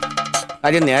സമാധാനവും.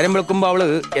 കാര്യം നേരം വെളുക്കുമ്പോ അവള്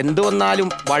എന്ത് വന്നാലും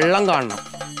വള്ളം കാണണം.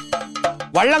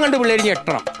 വള്ളം കണ്ട് പിള്ളേര്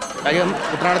ഞെട്ടണം. കാര്യം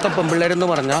കുട്ടനാടത്തെ പെൺപിള്ളേരെന്ന്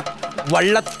പറഞ്ഞാൽ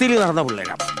വള്ളത്തിൽ നടന്ന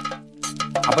പിള്ളേരാണ്.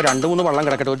 അപ്പൊ 2-3 വള്ളം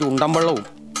കിടക്കട്ടെ. ഒരു ഉണ്ടൻ വെള്ളവും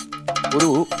ഒരു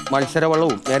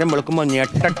മത്സരവെള്ളവും നേരം വെളുക്കുമ്പോൾ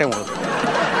ഞെട്ടട്ടെ മുളക്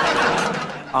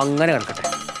അങ്ങനെ കിടക്കട്ടെ.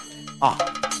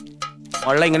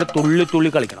 വള്ളം ഇങ്ങനെ തുള്ളി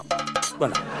കളിക്കണം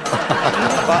വേണം.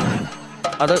 അപ്പൊ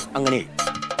അത് അങ്ങനെ.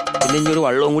 പിന്നെ ഇനി ഒരു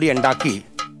വെള്ളവും കൂടി ഉണ്ടാക്കി,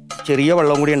 ചെറിയ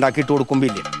വെള്ളവും കൂടി ഉണ്ടാക്കിയിട്ട് കൊടുക്കുമ്പോ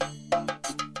ഇല്ലേ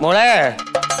മോളെ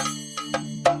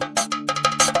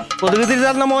കൊതുക് തിരി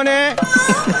തന്ന മോനെ.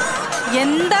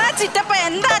 എന്താ ചിറ്റപ്പ,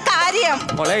 എന്താ കാര്യം?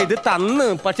 മോളെ ഇത് തന്ന്,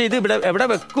 പക്ഷെ ഇത് ഇവിടെ എവിടെ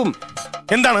വെക്കും?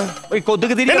 എന്താണ്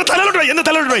കൊതുക് തിരി?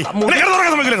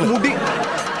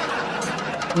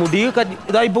 മുടി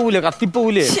ഇതായി പോവൂലേ,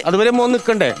 കത്തിപ്പോവൂലേ? അതുവരെ മോൻ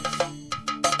നിക്കണ്ടേ?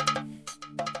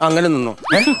 അങ്ങനെ നിന്നോ.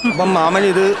 അപ്പം മാമൻ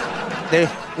ഇത്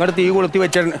ഇങ്ങോട്ട് തീ കൊളുത്തി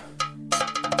വെച്ചിട്ടുണ്ട്.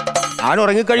 ഞാൻ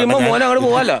ഉറങ്ങിക്കഴിയുമ്പോ മോൻ അങ്ങോട്ട്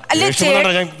പോവാലോ.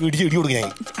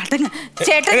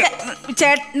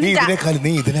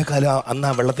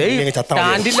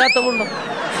 സ്റ്റാൻഡില്ലാത്തതുകൊണ്ടോ?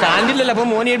 സ്റ്റാൻഡില്ലല്ലോ. അപ്പൊ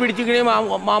മോനെ പിടിച്ചു കഴിയുമ്പോ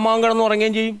മാമാൻ കിടന്ന്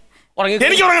ഉറങ്ങുകയും ചെയ്യും.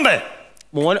 എനിക്ക് ഉറങ്ങണ്ടേ?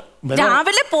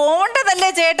 രാവിലെ പോണ്ടതല്ലേ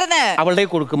ചേട്ടന്? അവളുടെ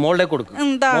കൊടുക്കും, മോളുടെ കൊടുക്കും.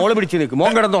 മോള് പിടിച്ചു നിൽക്കും,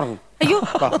 മോൻ കിടന്നുറങ്ങും. അയ്യോ,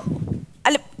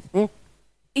 അല്ല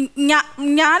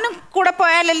ഞാനും കൂടെ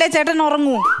പോയാലല്ലേ ചേട്ടൻ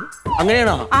ഉറങ്ങൂ?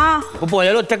 അങ്ങനെയാണോ? അപ്പൊ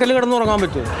പോയാലും ഒറ്റക്കല്ല് കിടന്നുറങ്ങാൻ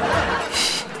പറ്റുമോ?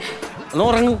 ഒന്ന്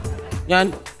ഉറങ്ങും. ഞാൻ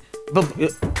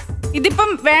ഇതിപ്പം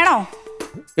വേണോ?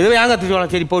 ഇത് ഞാൻ കത്തിച്ചോളാം.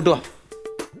 ശരി, പോയിട്ട് വാ.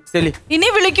 ശരി. ഇനി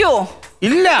വിളിക്കുവോ?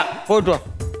 ഇല്ല, പോയിട്ട് വാ.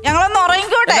 ഞങ്ങളൊന്ന്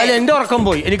ഉറങ്ങിക്കോട്ടെ. എന്റെ ഉറക്കം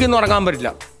പോയി, എനിക്കൊന്നും ഉറങ്ങാൻ പറ്റില്ല.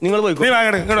 നിങ്ങൾ പോയി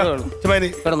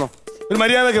കിടന്നോ. ഒരു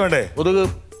മര്യാദയൊക്കെ വേണ്ടേ? കൊതുക്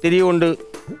തിരിയുകൊണ്ട്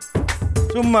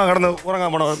ചുമ്മാ കിടന്ന് ഉറങ്ങാൻ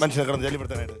പോണോ മനുഷ്യനെ കിടന്ന്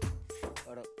ശല്യപ്പെടുത്താനായിട്ട്?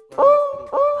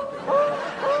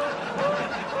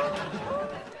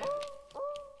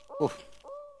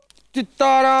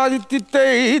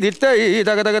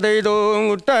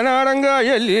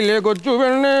 കുട്ടനാടങ്കായല്ലിലെ കൊച്ചു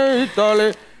പെണ്ണേ ഇത്താളെ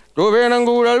വേണം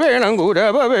കൂടൽ വേണം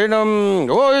കൂടവ വേണം.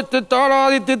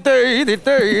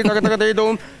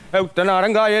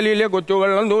 കുട്ടനാടങ്കായലിലെ കൊച്ചു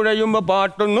വെള്ളം തുഴയുമ്പോ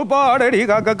പാട്ടൊന്നു പാടടി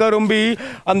കാക്കറുമ്പി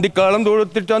അന്തിക്കാളം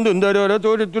തൊഴുത്തിട്ട് അന്തുന്തരോരോ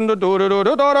തൊഴുത്തുണ്ട്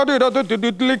തോരോരോ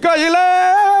തോരാതിരത്തിലിക്കയിലേ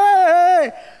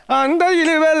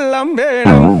അന്തയില് വെള്ളം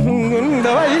വേണം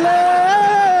വയിലേ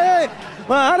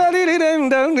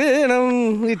മാറിരണ്ടം വേണം.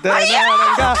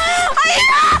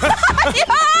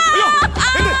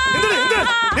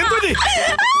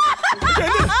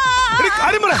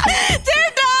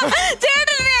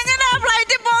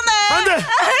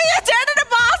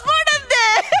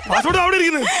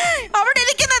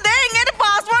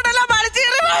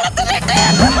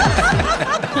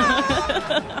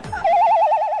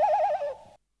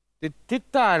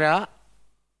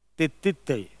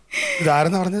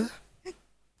 ഇതാരെന്നാ പറഞ്ഞത്?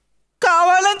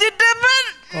 കാവാലം ചിറ്റപ്പൻ.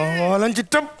 കാവാലം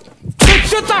ചിറ്റം.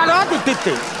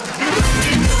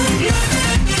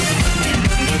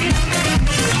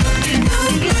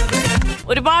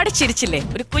 ഒരുപാട് ചിരിച്ചില്ലേ?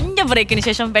 ഒരു കുഞ്ഞു ബ്രേക്കിന്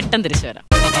ശേഷം പെട്ടെന്ന് തിരിച്ചു വരാം.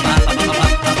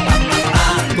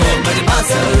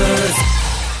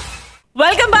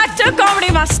 Welcome back to comedy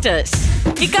masters.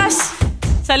 ഇക്കാസ്,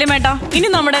 സലിമേട്ടാ, ഇനി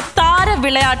നമ്മുടെ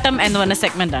താരവിളയാട്ടം എന്ന് പറഞ്ഞ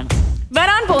സെഗ്മെന്റ് ആണ്.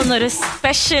 വരാൻ പോകുന്ന ഒരു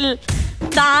സ്പെഷ്യൽ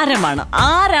താരമാണ്.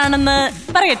 ആരാണെന്ന്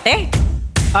പറയട്ടെ?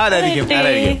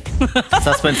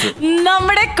 സസ്പെൻസ്.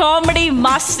 നമ്മുടെ കോമഡി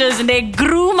മാസ്റ്റേഴ്സിന്റെ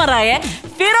ഗ്രൂമറായ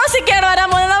ഫിറോസിക്കയാണ് വരാൻ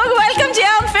പോകുന്നത്. നമുക്ക് വെൽക്കം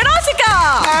ചെയ്യാം ഫിറോസിക്ക.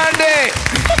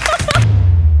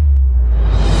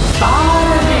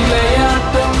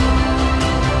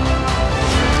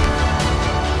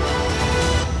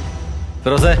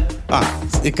 ഫിറോസേ,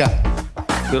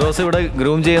 ഫിറോസ് ഇവിടെ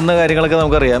ഗ്രൂം ചെയ്യുന്ന കാര്യങ്ങളൊക്കെ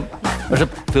നമുക്കറിയാം. പക്ഷെ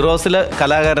ഫിറോസിലെ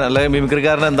കലാകാരൻ അല്ലെങ്കിൽ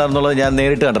മിമിക്രിക്കാരൻ എന്താണെന്നുള്ളത് ഞാൻ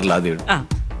നേരിട്ട് കണ്ടിട്ടില്ല ആദ്യം.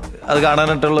 അത്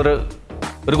കാണാനായിട്ടുള്ളൊരു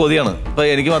കൊതിയാണ്. ഇപ്പൊ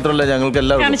എനിക്ക് മാത്രമല്ല, ഞങ്ങൾക്ക്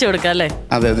എല്ലാവരും കാണിച്ചു കൊടുക്കാം അല്ലേ?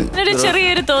 അതെ അതെ, ഒരു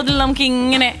ചെറിയൊരു തോതിൽ നമുക്ക്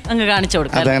ഇങ്ങനെ അങ്ങ് കാണിച്ചു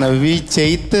കൊടുക്കാം. അതങ്ങനെ ഈ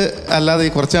ചെയ്ത്ത് അല്ലാതെ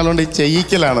കുറച്ചു നാളുകൊണ്ട് ഈ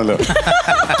ചെയ്യിക്കലാണല്ലോ,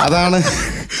 അതാണ്.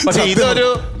 പക്ഷെ ഇതൊരു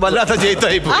വല്ലാത്ത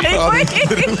ചെയ്ത്തായി.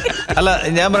 അല്ല,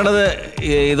 ഞാൻ പറയണത്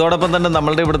ഇതോടൊപ്പം തന്നെ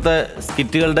നമ്മളുടെ ഇവിടുത്തെ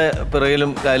സ്കിറ്റുകളുടെ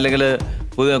പിറകിലും അല്ലെങ്കിൽ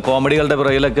പുതിയ കോമഡികളുടെ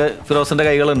പിറകിലൊക്കെ ഫിറോസിന്റെ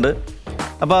കൈകളുണ്ട്.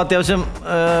 അപ്പോൾ അത്യാവശ്യം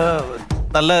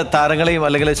നല്ല താരങ്ങളെയും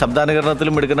അല്ലെങ്കിൽ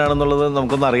ശബ്ദാനുകരണത്തിലും എടുക്കണമെന്നുള്ളത്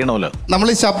നമുക്കൊന്ന് അറിയണമല്ലോ. നമ്മൾ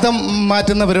ഈ ശബ്ദം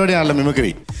മാറ്റുന്ന പരിപാടിയാണല്ലോ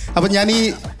മിമിക്രി. അപ്പം ഞാൻ ഈ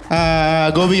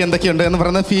ഗോപി എന്തൊക്കെയുണ്ട് എന്ന്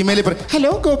പറയുന്ന ഫീമെയിൽ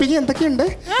ഹലോ ഗോപിക്ക് എന്തൊക്കെയുണ്ട്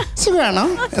സുഖമാണോ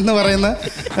എന്ന് പറയുന്ന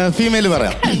ഫീമെയിൽ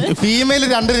പറയാം. ഫീമെയിൽ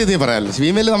രണ്ട് രീതിയിൽ പറയാമല്ലോ.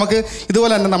 ഫീമെയിൽ നമുക്ക്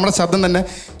ഇതുപോലെ തന്നെ നമ്മുടെ ശബ്ദം തന്നെ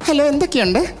ഹലോ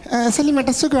എന്തൊക്കെയുണ്ട് സലിമേട്ട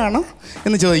സുഖമാണോ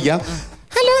എന്ന് ചോദിക്കാം.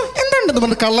 ഹലോ എന്തുണ്ടെന്ന്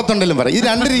പറഞ്ഞ് കള്ളത്തൊണ്ടെങ്കിലും പറയാം. ഈ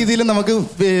രണ്ട് രീതിയിലും നമുക്ക്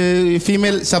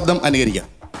ഫീമെയിൽ ശബ്ദം അനുകരിക്കാം.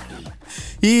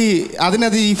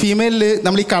 അതിനകത്ത് ഈ ഫീമെയിലിൽ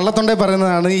നമ്മൾ ഈ കള്ളത്തൊണ്ടെ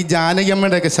പറയുന്നതാണ് ഈ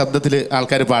ജാനകിയമ്മയുടെ ഒക്കെ ശബ്ദത്തിൽ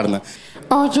ആൾക്കാർ പാടുന്നത്.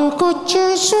 ഒരു കൊച്ചു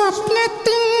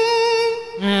സ്വപ്നത്തിൽ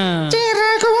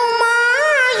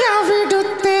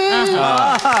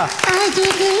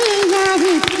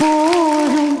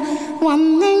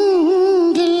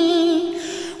വന്നെങ്കിൽ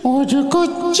ഒരു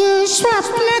കൊച്ചു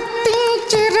സ്വപ്നത്തിൽ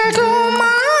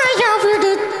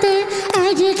ചിറകുമായവിടുത്തെ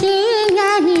അരികെ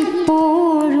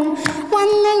ഞാനിപ്പോഴും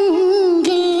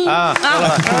വന്നെങ്കിൽ.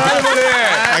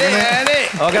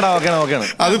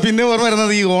 അത് പിന്നെ ഓർമ്മ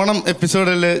വരുന്നത് ഈ ഓണം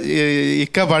എപ്പിസോഡിൽ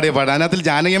ഇക്ക പാടിയ പാടാം. അതിനകത്ത്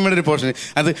ജാനകിയമ്മയുടെ ഒരു പോർഷൻ,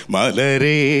 അത്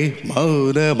മലരേ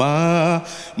മൗനമാ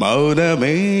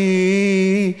മൗനമേ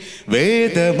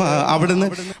വേദമാ, അവിടുന്ന്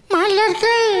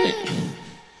മലർകൾ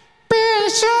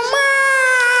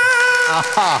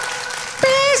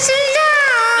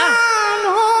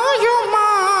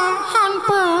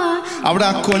അവിടെ ആ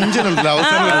കൊഞ്ചനുണ്ടല്ലോ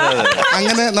അവസരം.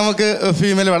 അങ്ങനെ നമുക്ക്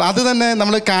ഫീമെയിൽ പാടാം. അത് തന്നെ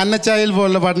നമ്മൾ കാനച്ചായൽ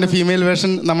പോലുള്ള പാട്ടിന്റെ ഫീമെയിൽ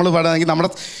വേർഷൻ നമ്മൾ പാടുകയാണെങ്കിൽ നമ്മുടെ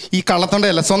ഈ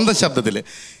കള്ളത്തൊണ്ടയല്ല സ്വന്തം ശബ്ദത്തിൽ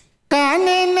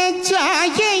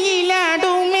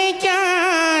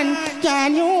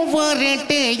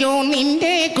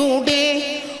നിന്റെ കൂടെ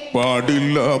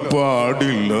പാടില്ല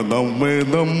പാടില്ല നമ്മെ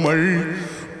നമ്മൾ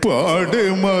പാടെ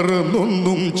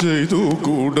മറന്നൊന്നും ചെയ്തു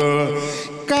കൂടാ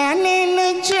കാനന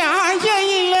ചായയിലടുമിക്കാൻ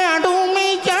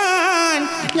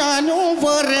ഞാനും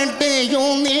വരട്ടെയോ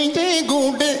നിന്റെ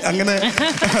കൂടെ. അങ്ങനെ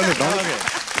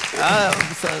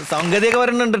സംഗതിയൊക്കെ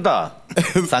വരുന്നുണ്ട് കേട്ടോ.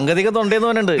 സംഗതിയൊക്കെ തൊണ്ടേന്ന്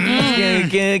പറഞ്ഞിട്ടുണ്ട്.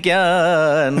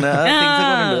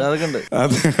 അതൊക്കെ ഉണ്ട്.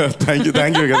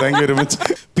 Thank you very much.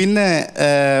 പിന്നെ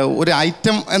ഒരു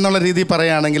ഐറ്റം എന്നുള്ള രീതിയിൽ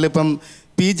പറയുകയാണെങ്കിൽ ഇപ്പം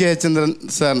പി ജയചന്ദ്രൻ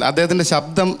സാർ, അദ്ദേഹത്തിൻ്റെ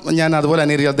ശബ്ദം ഞാൻ അതുപോലെ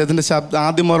അനുകരിക്കും. അദ്ദേഹത്തിൻ്റെ ശബ്ദം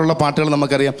ആദ്യം മുതലുള്ള പാട്ടുകൾ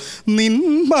നമുക്കറിയാം.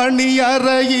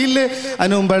 നിൻമണിയറയിലെ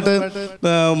അതിനു മുമ്പായിട്ട്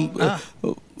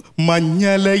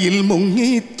മഞ്ഞലയിൽ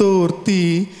മുങ്ങിത്തോർത്തി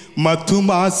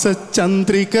മധുമാസ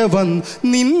ചന്ദ്രിക വന്ന്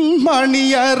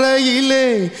നിൻമണിയറയിലെ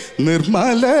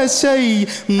നിർമ്മലശൈ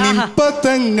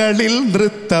നിൻപതങ്ങളിൽ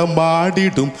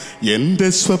നൃത്തമാടിടും എൻ്റെ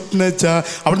സ്വപ്നജ.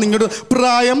 അവിടെ നിങ്ങളുടെ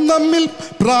പ്രായം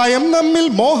നമ്മിൽ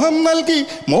മോഹം നൽകി,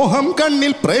 മോഹം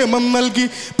കണ്ണിൽ പ്രേമം നൽകി,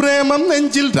 പ്രേമം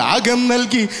നെഞ്ചിൽ രാഗം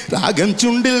നൽകി, രാഗം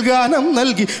ചുണ്ടിൽ ഗാനം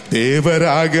നൽകി,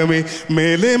 ദേവരാഗമേ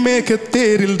മേലെ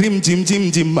മേഘത്തേരിൽ റിം ജിം ജിം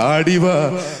ജിം ആടിവാ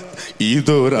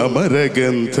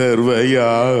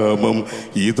ഇതൊരമരഗന്ധർവയാമം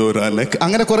ഇതൊരനക്ക്.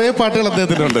 അങ്ങനെ കുറെ പാട്ടുകൾ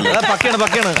അദ്ദേഹത്തിനുണ്ടല്ലോ.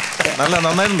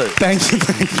 നന്നായിട്ടുണ്ട്. Thank you.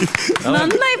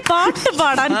 നന്നായി പാട്ട്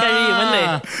പാടാൻ കഴിയും അല്ലേ?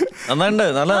 നന്നായിട്ടുണ്ട്.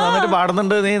 നന്നായിട്ട്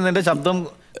പാടുന്നുണ്ട്. നീ നിന്റെ ശബ്ദം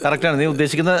കറക്റ്റാണ്. നീ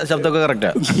ഉദ്ദേശിക്കുന്ന ശബ്ദമൊക്കെ കറക്റ്റാ.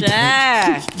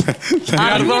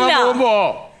 പോകുമ്പോ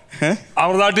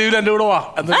അമൃത ടിവിയിൽ എന്റെ കൂടെ വാ,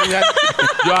 എന്നിട്ട് ഞാൻ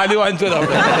ജോലി വാങ്ങിച്ചു തരാം.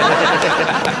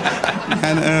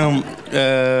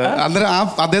 അന്നേരം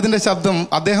അദ്ദേഹത്തിൻ്റെ ശബ്ദം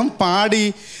അദ്ദേഹം പാടി,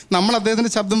 നമ്മൾ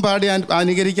അദ്ദേഹത്തിൻ്റെ ശബ്ദം പാടി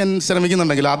അനുകരിക്കാൻ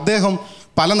ശ്രമിക്കുന്നുണ്ടെങ്കിൽ അദ്ദേഹം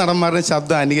പല നടന്മാരുടെയും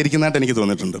ശബ്ദം അനുകരിക്കുന്നതായിട്ട് എനിക്ക്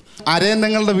തോന്നിയിട്ടുണ്ട്.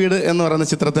 അരയന്നങ്ങളുടെ വീട് എന്ന് പറയുന്ന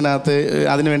ചിത്രത്തിനകത്ത്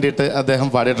അതിന് വേണ്ടിയിട്ട് അദ്ദേഹം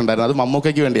പാടിയിട്ടുണ്ടായിരുന്നു. അത്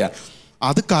മമ്മൂക്കയ്ക്ക് വേണ്ടിയാണ്.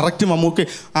 അത് കറക്റ്റ്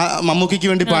മമ്മൂക്കയ്ക്ക്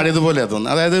വേണ്ടി പാടിയതുപോലെയാണ്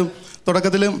തോന്നുന്നത്. അതായത്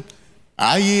തുടക്കത്തിൽ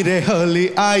ആയിരേ ഹലി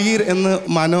ആയിർ എന്ന്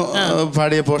മനോ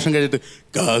പാടിയ പോർഷൻ കഴിഞ്ഞിട്ട്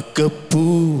കാക്കപ്പൂ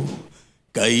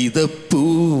കൈതപ്പൂ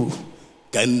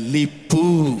കന്നിപ്പൂ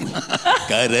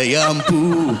കരയാമ്പൂ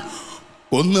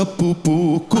ഒന്നപ്പൂ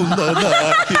പൂക്കുന്ന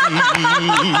നാട്ടിൽ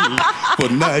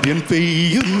പൊന്നാര്യൻ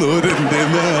പെയ്യുന്നോരെന്റെ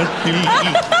നാട്ടിൽ.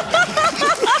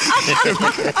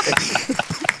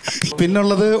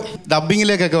 പിന്നുള്ളത്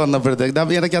ഡബിങ്ങിലേക്കൊക്കെ വന്നപ്പോഴത്തേക്ക്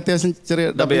ഇടയ്ക്ക് അത്യാവശ്യം ചെറിയ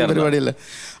ഡബിങ് പരിപാടിയല്ലേ.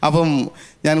 അപ്പം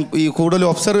ഞാൻ ഈ കൂടുതൽ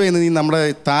ഒബ്സർവ് ചെയ്യുന്നത് ഈ നമ്മുടെ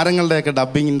താരങ്ങളുടെയൊക്കെ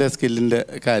ഡബിങ്ങിൻ്റെ സ്കില്ലിൻ്റെ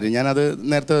കാര്യം. ഞാനത്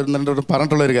നേരത്തെ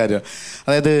പറഞ്ഞിട്ടുള്ളൊരു കാര്യമാണ്.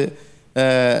 അതായത്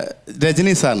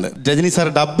രജനി സാർ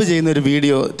ഡബ് ചെയ്യുന്ന ഒരു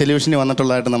വീഡിയോ ടെലിവിഷനിൽ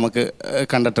വന്നിട്ടുള്ളതായിട്ട് നമുക്ക്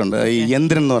കണ്ടിട്ടുണ്ട്. ഈ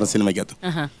യന്ത്രൻ എന്ന് പറഞ്ഞ സിനിമയ്ക്കകത്ത്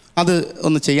അത്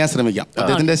ഒന്ന് ചെയ്യാൻ ശ്രമിക്കാം.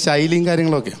 അദ്ദേഹത്തിൻ്റെ ശൈലിയും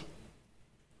കാര്യങ്ങളൊക്കെ.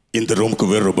 இந்த ரூமுக்கு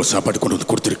வேற ரொம்ப சாப்பாடு கொண்டு வந்து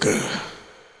கொடுத்துருக்கு.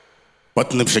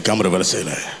 10 நிமிஷம் கேமரா வேலை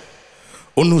செய்யல.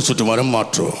 100 சுற்று மரம்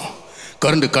மாற்றம்,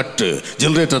 கரண்ட் கட்டு,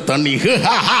 ஜெனரேட்டர் தண்ணி.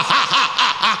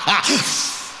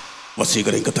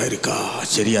 வசீகரம் இங்க தான் இருக்கா?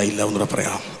 சரியா இல்ல ஒன்னு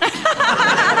പറയാം.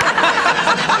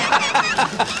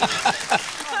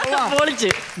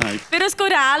 ഫിറോസ്ക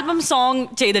ഒരു ആൽബം സോങ്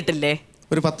ചെയ്തിട്ടില്ലേ?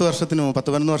 ഒരു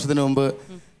 10-11 വർഷത്തിന് മുമ്പ്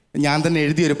ഞാൻ തന്നെ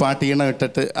എഴുതിയൊരു പാട്ട് ഈണം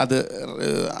ഇട്ടിട്ട് അത്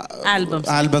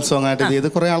ആൽബം സോങ് ആയിട്ട് ചെയ്ത്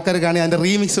കുറെ ആൾക്കാർ കാണി അതിന്റെ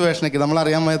റീമിക്സ് വേർഷനൊക്കെ നമ്മൾ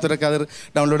അറിയാൻ മേത്തൊക്കെ അത്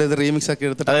ഡൗൺലോഡ് ചെയ്ത് റീമിക്സ് ഒക്കെ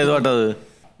എടുത്തിട്ട്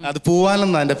അത്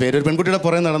പൂവാലെന്നാ അതിന്റെ പേര്. ഒരു പെൺകുട്ടിയുടെ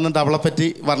പുറകെ നടന്നിട്ട് അവളെ പറ്റി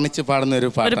വർണ്ണിച്ച് പാടുന്ന ഒരു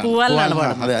പാട്ടാണ്.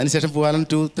 അതെ, അതിനുശേഷം പൂവാലൻ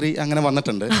 2, 3 അങ്ങനെ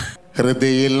വന്നിട്ടുണ്ട്.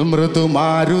 ഹൃദയിൽ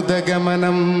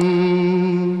മൃദുമാരുതഗമനം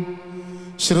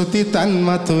ശ്രുതി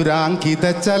തന്മധുരാങ്കിത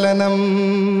ചലനം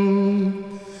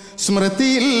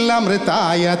സ്മൃതിയിൽ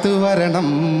അമൃതായതു വരണം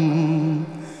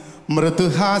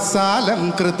മൃദുഹാസാലം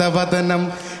കൃതവദനം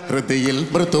ഹൃദയിൽ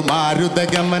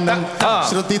മൃദുമാരുതഗമനം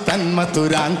ശ്രുതി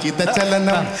തന്മധുരാങ്കിത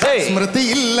ചലനം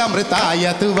സ്മൃതിയിൽ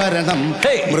അമൃതായതു വരണം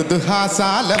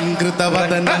മൃദുഹാസാലം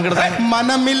കൃതവദനം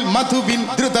മനമിൽ മധുവിൻ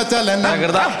ദ്രുതചലനം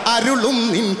അരുളും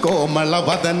നിൻ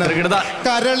കോമളവദനം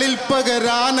കരളിൽ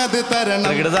പകരാനത്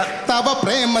തരണം തവ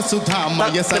പ്രേമ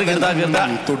സുധാമയ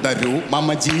സഗന്ധം തുടരൂ മമ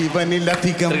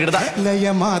ജീവനിലധികം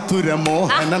ലയമാധുര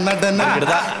മോഹന നടനം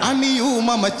അണിയൂ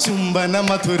മമ ചുംബന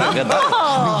മധുരം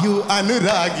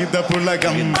അനുരാഗിത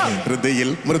പുളകം ഹൃദയിൽ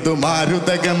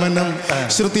മൃദുമാരുതഗമനം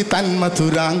ശ്രുതി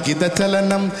തന്മധുരാങ്കിത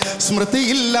ചലനം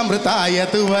സ്മൃതിയിൽ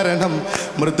അമൃതായതു വരണം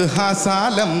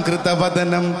മൃദുഹാസാലം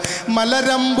കൃതവദനം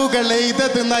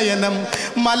മലരമ്പുകളെയ്തത് നയനം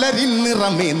മലരിൻ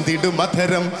നിറമേന്തിടു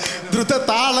മധരം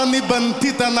ദ്രുതതാള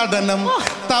നിബന്ധിത നടനം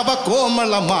തവ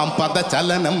കോമളമാം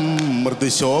പദചലനം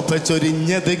മൃദുശോഭ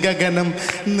ചൊരിഞ്ഞത് ഗഗനം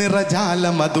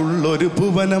നിറജാലമതുള്ളൊരു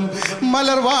ഭുവനം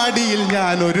മലർവാടിയിൽ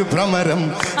ഞാനൊരു ഭ്രമരം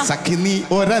സഖി നീ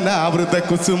ഒരനാവൃത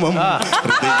കുസുമം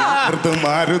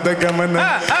മൃദുമാരുതഗമനം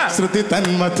ശ്രുതി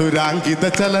തന്മധുരാങ്കിത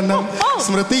ചലനം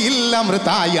സ്മൃതിയിൽ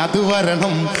അമൃതായതു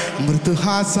വരണം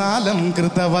മൃദുഹാസാലം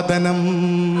കൃതവദനം.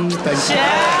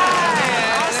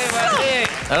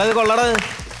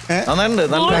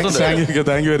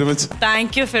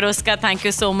 Thank you ഫിറോസ്ക, thank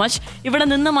you so much. ഇവിടെ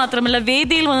നിന്ന് മാത്രമല്ല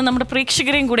വേദിയിൽ വന്ന് നമ്മുടെ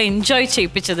പ്രേക്ഷകരെയും കൂടെ എൻജോയ്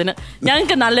ചെയ്യിപ്പിച്ചതിന്,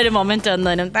 ഞങ്ങൾക്ക് നല്ലൊരു moment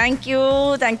തന്നതിനും thank you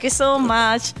so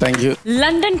much.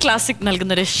 London classic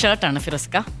നൽകുന്ന ഒരു ഷർട്ടാണ്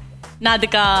ഫിറോസ്ക.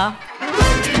 നാദിക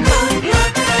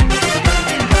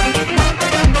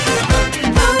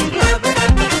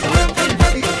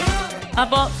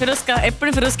അപ്പോൾ ഫിറോസ്ക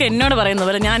എപ്പോഴും ഫിറോസ്ക എന്നോട് പറയുന്ന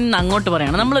പോലെ ഞാൻ ഇന്ന് അങ്ങോട്ട്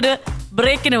പറയണം. നമ്മളൊരു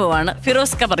ബ്രേക്കിന് പോവാണ്.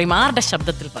 ഫിറോസ്ക പറയും, ആരുടെ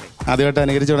ശബ്ദത്തിൽ പറയും? ആദ്യമായിട്ട്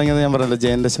അനുകരിച്ചു തുടങ്ങിയത് ഞാൻ പറഞ്ഞല്ലോ,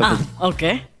 ജയന്റെ ശബ്ദം.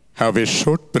 Okay, have A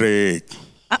short break.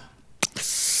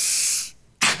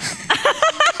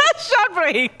 Short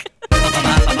break.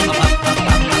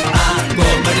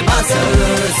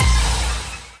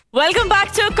 Welcome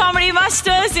back to comedy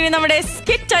masters. ഇനി നമ്മുടെ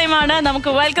സ്കിറ്റ് ടൈം ആണ്. നമുക്ക്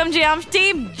വെൽക്കം ചെയ്യാം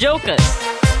ടീം ജോക്കേഴ്സ്.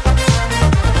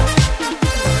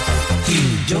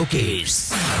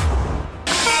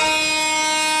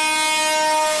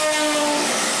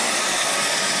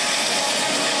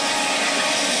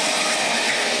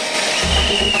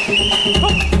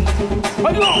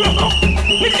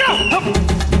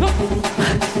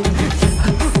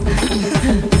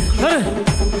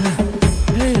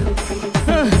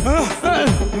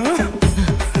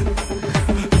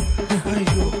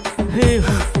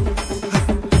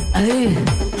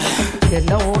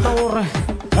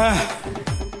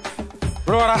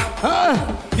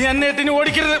 നീ എന്നെ ഇട്ടിനി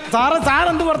ഓടിക്കരുത്.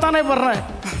 സാറെന്ത് വർത്താനായി പറഞ്ഞേ?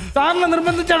 സാറിനെ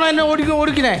നിർബന്ധിച്ചാണോ എന്നെ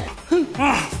ഓടിക്കണേ?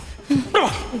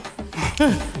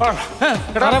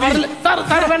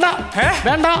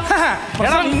 വേണ്ട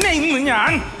വേണ്ട, ഇന്ന്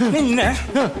ഞാൻ നിന്നെ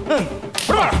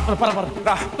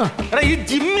ഈ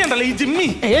ജിമ്മി ഉണ്ടല്ലോ, ഈ ജിമ്മി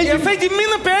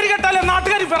ജിമ്മിന്ന് പേര് കേട്ടാലേ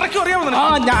നാട്ടുകാർ വിറക്കി അറിയാവുന്ന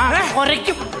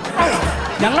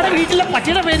ഞങ്ങളുടെ വീട്ടിലെ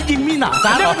പട്ടിയുടെ പേര് ജിമ്മിന്നാ.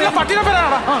 പട്ടിയുടെ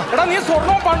പേരാണ്. എടാ നീ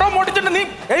സ്വർണവും പണ്ടവും മോട്ടിച്ചിട്ട് നീ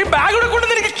ഈ ബാഗ് കൊണ്ട്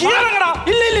നിനക്ക് കീഴടങ്ങടാ.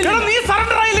 ഇല്ല നീ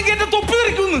സറണ്ടർ ആയില്ലെങ്കിൽ എന്റെ തൊപ്പി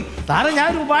തെറിക്കുന്നു. സാറേ ഞാൻ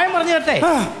ഒരു ഉപായം പറഞ്ഞു കേട്ടെ,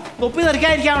 തൊപ്പി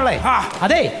തെറിക്കാതിരിക്കാനുള്ളേ.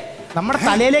 അതെ, നമ്മുടെ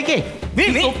തലയിലേക്ക്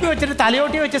തൊപ്പി വെച്ചിട്ട്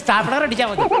തലയോട്ടി വെച്ച് സ്റ്റാപ്ലർ അടിച്ചാൽ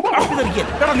മതി.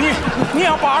 എടാ നീ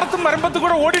ആ പാടത്തും വരമ്പത്തും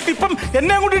കൂടെ ഓടിയിട്ട് ഇപ്പം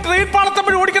എന്നെ കൂടി ട്രെയിൻ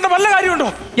പാളത്തപ്പോഴും ഓടിക്കേണ്ട വല്ല കാര്യമുണ്ടോ?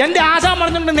 എന്റെ ആശാൻ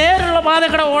പറഞ്ഞിട്ടുണ്ട് നേരെയുള്ള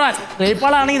പാതക്കട ഓടാൻ.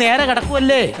 ട്രെയിൻപാളാണെങ്കിൽ നേരെ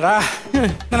കിടക്കുമല്ലേ.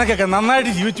 നിനക്കൊക്കെ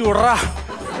നന്നായിട്ട് ജീവിച്ചു കൂടറാ.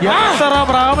 എത്ര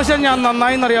പ്രാവശ്യം ഞാൻ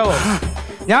നന്നായി എന്നറിയാവോ?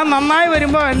 ഞാൻ നന്നായി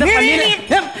വരുമ്പോ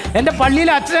എന്റെ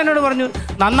പള്ളിയിലെ അച്ഛൻ എന്നോട് പറഞ്ഞു,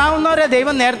 നന്നാവുന്നവരെ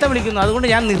ദൈവം നേരത്തെ വിളിക്കുന്നു. അതുകൊണ്ട്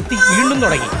ഞാൻ നിർത്തി വീണ്ടും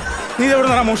തുടങ്ങി. നീ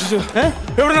എവിടുന്നാ മോഷിച്ചു?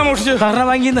 എവിടുന്നാ മോഷിച്ചു? സഹകരണ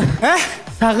ബാങ്കിൽ നിന്ന്.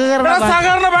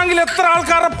 സഹകരണ ബാങ്കിൽ എത്ര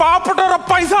ആൾക്കാരുടെ പാവപ്പെട്ടവരുടെ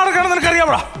പൈസ അടക്കണം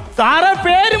നിനക്കറിയാവടാ? സാറേ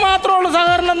പേര് മാത്രമേ ഉള്ളൂ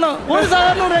സഹകരണം എന്ന്. ഒരു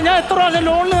സഹകരണം ഞാൻ എത്ര പ്രാവശ്യം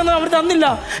ലോണിന് വന്ന് അവർ തന്നില്ല.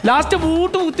 ലാസ്റ്റ്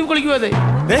ബൂട്ട് കുത്തി കളിക്കുവതേ.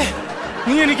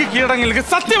 നീ എനിക്ക് കീഴടങ്ങില്ല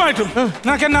സത്യമായിട്ടും.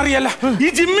 നിനക്ക് എന്നെ അറിയല്ല. ഈ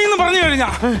ജിമ്മി എന്ന് പറഞ്ഞു കഴിഞ്ഞാ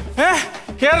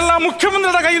കേരള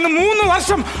മുഖ്യമന്ത്രിയുടെ കയ്യിൽ നിന്ന് 3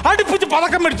 വർഷം അടുപ്പിച്ച്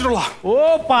പതക്കം മേടിച്ചിട്ടുള്ള. ഓ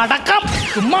പടക്കം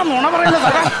ചുമ്മാ നുണ പറയല്ലോ.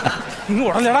 നീ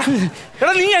ഉടലെടാ.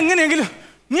 എടാ നീ എങ്ങനെയെങ്കിലും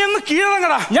നീ ഒന്ന്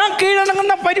കീഴടങ്ങടാ. ഞാൻ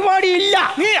കീഴടങ്ങുന്ന പരിപാടി ഇല്ല.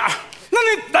 നീ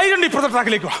ധൈര്യം ഇപ്പുറത്തെ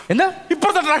ട്രാക്കിലേക്ക് വാ. എന്താ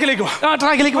ഇപ്പുറത്തെ ട്രാക്കിലേക്ക് വാ.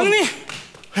 ട്രാക്കിലേക്ക് നീ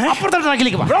അപ്പുറത്തെ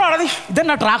ട്രാക്കിലേക്ക് വാ.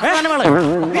 ഇതെന്നാ ട്രാക്ക്?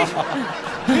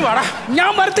 നീ വാടാ.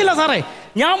 ഞാൻ വരത്തില്ല സാറേ,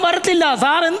 ഞാൻ വരത്തില്ല.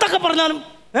 സാർ എന്തൊക്കെ പറഞ്ഞാലും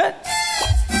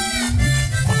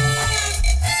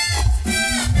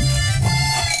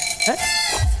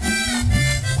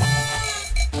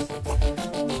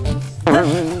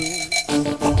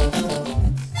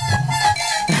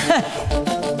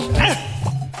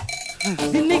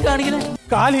നിന്നെ കാണിക്കണേ.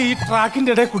 കാല് ഈ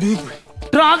ട്രാക്കിന്റെ ഇടയിൽ കുടുങ്ങിപ്പോയി.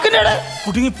 ട്രാക്കിന്റെ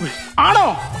കുടുങ്ങിപ്പോയി ആണോ?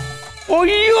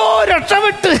 ഒയ്യോ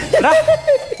രക്ഷപ്പെട്ട്.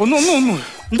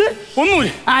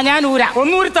 ഞാൻ ഊരാ.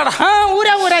 ഒന്നൂരിത്തടാ.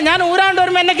 ഊരാ. ഞാൻ ഊരാണ്ട്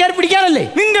വരുമ്പോ എന്നെ കയറി പിടിക്കാനല്ലേ?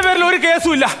 നിന്റെ പേരിൽ ഒരു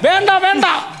കേസും ഇല്ല. വേണ്ട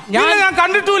ഞാൻ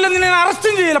കണ്ടിട്ടുമില്ല. നിന്നെ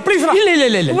അറസ്റ്റും ചെയ്യില്ല. പ്ലീസ്.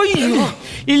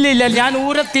 ഇല്ല ഞാൻ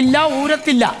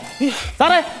ഊരത്തില്ല.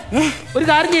 സാറേ ഒരു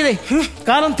കാര്യം ചെയ്തേ,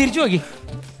 കാലം തിരിച്ചു നോക്കി.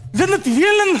 ഇതെന്ന്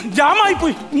തിരിയല്ലെന്ന് ജാമായി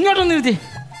പോയി. ഇങ്ങോട്ടൊന്ന് തിരിച്ചേ.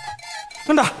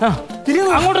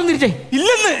 അങ്ങോട്ടൊന്ന് തിരിച്ചേ.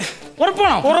 ഇല്ലെന്ന്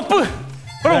ഉറപ്പാണോ? ഉറപ്പ്.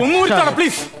 ഒന്നൂരിത്തടാ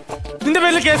പ്ലീസ്. നിന്റെ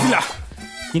പേരിൽ കേസില്ല.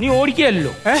 ഇനി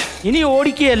ഓടിക്കുകയല്ലോ.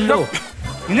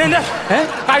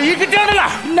 കൈ കിട്ടിയാണല്ല.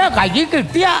 പിന്നെ കൈ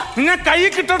കിട്ടിയാ നിന്നെ കൈ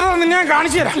കിട്ടട്ടെ. നിന്നെ ഞാൻ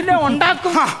കാണിച്ചു തരാം. പിന്നെ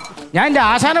ഉണ്ടാക്കും. ഞാൻ എന്റെ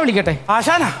ആശാനെ വിളിക്കട്ടെ.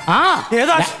 ആശാന?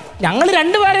 ഏതാ? ഞങ്ങൾ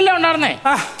 2 പേരല്ലേ ഉണ്ടായിരുന്നേ.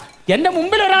 എന്റെ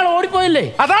മുമ്പിൽ ഒരാൾ ഓടിപ്പോയില്ലേ?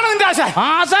 അതാണ് നിന്റെ ആശാൻ?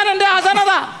 ആശാൻ എന്റെ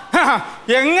ആശാനതാ.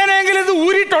 എങ്ങനെയെങ്കിലും ഇത്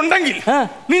ഊരിട്ടുണ്ടെങ്കിൽ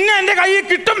നിന്നെ എന്റെ കയ്യിൽ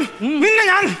കിട്ടും. നിന്നെ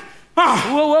ഞാൻ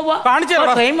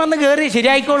ട്രെയിൻ വന്ന് കേറി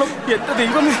ശരിയായിക്കോളും. എന്റെ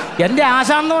ദൈവമേ. എന്റെ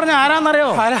ആശാൻ എന്ന് പറഞ്ഞ ആരാന്നറിയോ?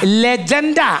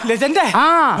 ലെജൻഡാ. ലെജൻഡ്?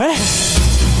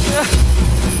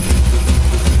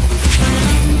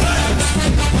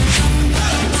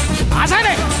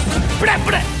 ആശാനെ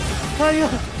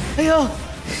അയ്യോ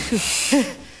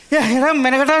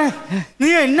മെനക്കെട്ടാ, നീ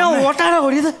എന്നാ ഓട്ടാടാ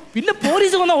ഓടിയത്? പിന്നെ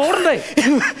പോലീസ് വന്ന ഓടണ്ടേ?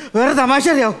 വേറെ തമാശ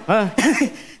അറിയാവോ?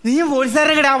 നീയും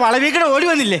പോലീസുകാരുടെ കൂടെ ആ വളവിക്കടെ ഓടി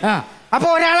വന്നില്ലേ? അപ്പൊ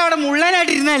ഒരാളവിടെ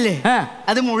മുള്ളാനായിട്ട് ഇരുന്നല്ലേ?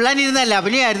 അത് മുള്ളാനിരുന്നല്ല,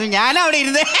 അഭിനയായിരുന്നു. ഞാനാ അവിടെ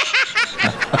ഇരുന്നേ.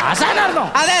 ആശാനായിരുന്നോ?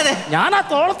 അതെ. ഞാൻ ആ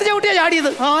തോളത്ത് ചവിട്ടിയാ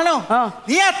ചാടിയത്. ആണോ?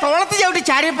 നീ ആ തോളത്ത് ചവിട്ടി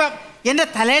ചാടിയപ്പോ എന്റെ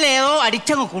തലയിൽ ഏതോ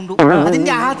അടിച്ചങ്ങ് കൊണ്ടു.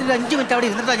 അതിന്റെ ആദ്യത്തിൽ 5 മിനിറ്റ് അവിടെ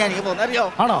ഇരുന്നിട്ടാ ഞാൻ എനിക്ക് പോകുന്നത്. അറിയോ?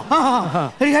 ആണോ?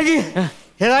 ഒരു കാര്യം,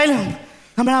 ഏതായാലും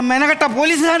നമ്മൾ ആ മെനക്കെട്ട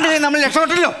പോലീസുകാരൻ്റെ കയ്യിൽ നമ്മൾ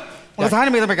രക്ഷപ്പെട്ടല്ലോ.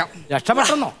 സാധനം വീതം വെക്കാം.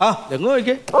 രക്ഷപ്പെട്ടെന്നോ? എങ്ങോ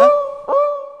നോക്കിയേ.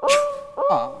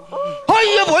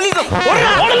 അയ്യോ പോലീസ്!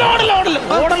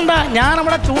 ഓടണ്ട. ഞാൻ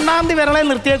നമ്മുടെ ചൂണ്ടാന്തി വിരളെ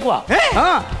നിർത്തിയേക്കുവാ.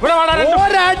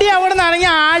 ഒരടി അവിടെ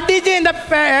നിന്നാണെങ്കിൽ അടിച്ച് എന്റെ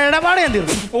ഇടപാട് ഞാൻ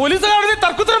തീർന്നു. പോലീസുകാരന്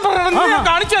തർക്കുത്തരം പറയണം.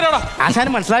 കാണിച്ചു തരാടാ. ആശാന്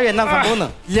മനസ്സിലായി എന്നാ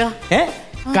സംഭവം?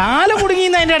 കാല്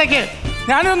കുടുങ്ങിന്ന് അതിന്റെ ഇടയ്ക്ക്.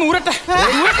 ഞാനൊന്ന് ഊരട്ടെ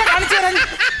കാണിച്ചു തരാൻ.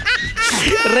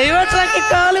 റെയിൽവേ ട്രാക്കിൽ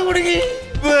കാല് കുടുങ്ങി.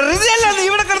 വെറുതെ അല്ല നീ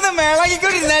ഇവിടെ കിടന്ന്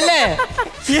മേളാക്കിക്കൊണ്ടിരുന്നല്ലേ?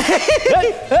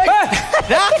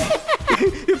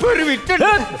 ഇപ്പൊ ഒരു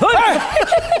വിറ്റുണ്ട്.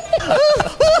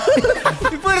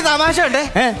 ഇപ്പൊ ഒരു തമാശ ഉണ്ട്.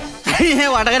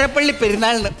 വടകരപ്പള്ളി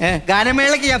പെരുന്നാളിന്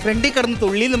ഗാനമേളക്ക് ഞാൻ ഫ്രണ്ടിൽ കിടന്ന്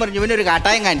തുള്ളി എന്ന് പറഞ്ഞു ഇവനൊരു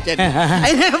കാട്ടായം കാണിച്ചു.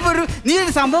 അതിനൊരു നീ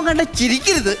ഒരു സംഭവം കണ്ട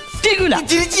ചിരിക്കരുത്.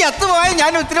 ചിരിച്ച് ചത്തുപോയ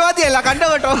ഞാൻ ഉത്തരവാദിയല്ല. കണ്ടോ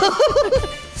കേട്ടോ?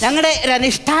 ഞങ്ങളുടെ ഒരു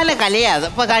അനുഷ്ഠാന കലയാണ്.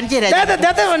 അപ്പൊ കാണിച്ചു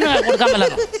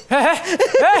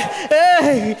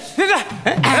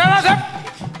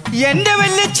എന്റെ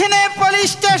വല്യച്ഛനെ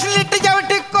പോലീസ് സ്റ്റേഷനിലിട്ട്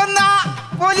ചവിട്ടിക്കൊന്ന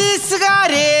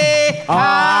പോലീസുകാരെ,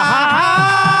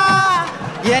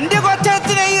 എന്റെ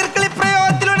കൊച്ചത്തിനെ ഈർക്കിളി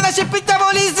പ്രയോഗത്തിലൂടെ നശിപ്പിച്ച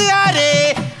പോലീസുകാരെ,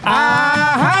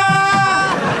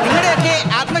 നിങ്ങളുടെയൊക്കെ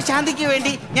ആത്മശാന്തിക്ക്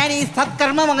വേണ്ടി ഞാൻ ഈ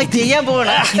സത്കർമ്മം അങ്ങ് ചെയ്യാൻ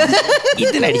പോകണം.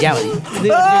 ഇതിനടിച്ചാ മതി.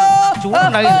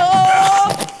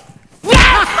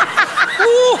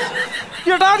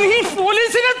 എടാ നീ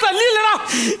പോലീസിനെ തല്ലിയില്ലടാ.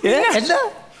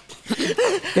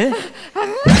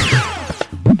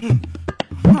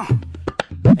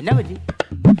 എന്നാ പറ്റി?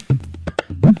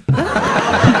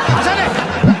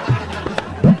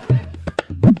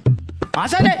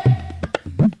 ആശാനെ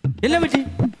എന്നാ പറ്റി?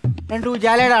 2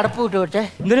 ഉജാലയുടെ അടപ്പ് വിട്ടു. പക്ഷേ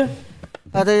എന്തിനു?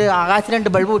 അത് ആകാശം 2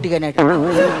 ബൾബ് പൊട്ടിക്കാനായിട്ട്.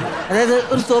 അതായത്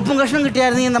ഒരു സോപ്പും കഷ്ണം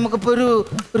കിട്ടിയായിരുന്നെങ്കിൽ നമുക്കിപ്പോ ഒരു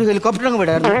ഹെലികോപ്റ്റർ അങ്ങ്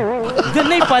വിടായിരുന്നു.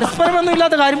 ഇതന്നെ ഈ പരസ്പരമൊന്നും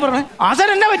ഇല്ലാത്ത കാര്യം പറഞ്ഞേ. ആശാൻ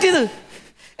എന്നാ പറ്റിയത്?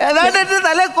 ഏതാണ്ട് എന്റെ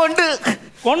തല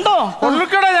കൊണ്ടോ?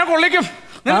 കൊള്ളിക്കടാ, ഞാൻ കൊള്ളിക്കും.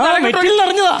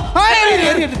 അറിഞ്ഞതാ.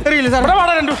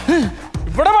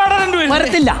 ഇവിടെ പാടാ രണ്ടുപേരും.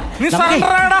 വരത്തില്ല. നീ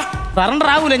സറണ്ടറാടാ. സറണ്ടർ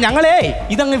ആവൂല. ഞങ്ങളെ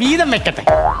ഇതങ്ങ് വീതം വെക്കട്ടെ.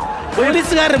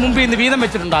 പോലീസുകാരുടെ മുമ്പിൽ ഇന്ന് വീതം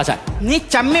വെച്ചിട്ടുണ്ട് ആശാൻ. നീ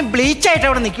ചമ്മി ബ്ലീച്ച് ആയിട്ട്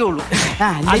അവിടെ നിൽക്കുള്ളൂ.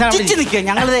 നിൽക്കുക.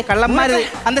 ഞങ്ങളത് കള്ളന്മാര്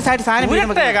അന്തസ്സായിട്ട്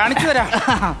സാധനം കാണിച്ചു തരാം.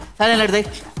 സാധനം എടുത്തേ.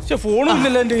 ഫോണും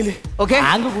ഇല്ലല്ലോ എന്റെ കയ്യില്. ഓക്കെ,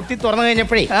 ബാങ്ക് കുത്തി തുറന്നു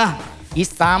കഴിഞ്ഞപ്പോഴേ ഈ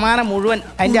സാമാനം മുഴുവൻ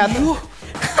അതിന്റെ അകത്ത്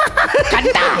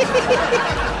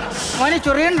മോനെ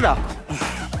ചൊറിയണ്ടോ?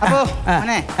 അപ്പോ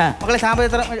മക്കളെ സാമ്പത്തിക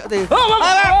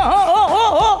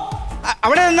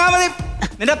അവിടെ നിന്നാ മതി.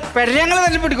 നിന്റെ പെരയങ്ങൾ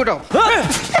തന്നെ പിടിക്കൂട്ടോ.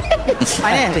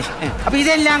 അപ്പൊ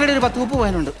ഇതെല്ലാം കൂടി ഒരു 10 ഉപ്പ്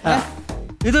പോകാനുണ്ട്.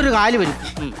 ഇതൊരു 4 വരും,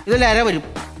 ഇതൊരു 1/2 വരും,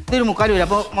 ഇതൊരു 3/4 വരും.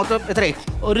 അപ്പൊ മൊത്തം എത്രയായി?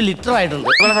 1 ലിറ്റർ ആയിട്ടുണ്ട്.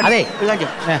 അതെ,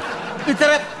 ഇത്ര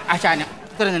ആശാന,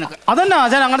 ഇത്ര നിനക്ക്. അതന്നെ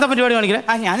ആശാൻ അങ്ങനത്തെ പരിപാടി കാണിക്കണേ.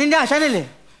 ഞാൻ നിന്റെ ആശാനല്ലേ?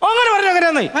 അങ്ങനെ പറഞ്ഞു.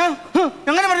 അങ്ങനെയാന്നേ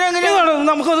അങ്ങനെ പറഞ്ഞു.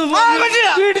 നമുക്കത്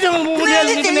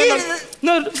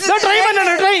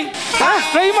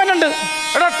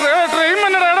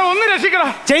ഒന്ന് രക്ഷിക്കടാ.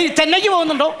 ചെന്നൈക്ക്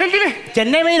പോകുന്നുണ്ടോ?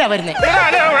 ചെന്നൈ മെയിലാ വരുന്നേ.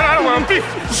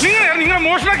 നിങ്ങളുടെ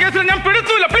മോഷണ കേസിൽ ഞാൻ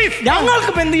പെടുത്തൂല. പ്ലീസ്,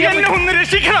 ഞങ്ങൾക്ക് എന്നെ ഒന്ന്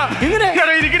രക്ഷിക്കണം.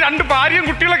 എനിക്ക് 2 ഭാര്യയും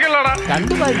കുട്ടികളൊക്കെ ഉള്ളടാ.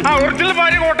 ഒറിജിനൽ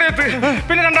ഭാര്യ കോട്ടയത്ത്,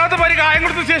 പിന്നെ 2ാമത്തെ ഭാര്യ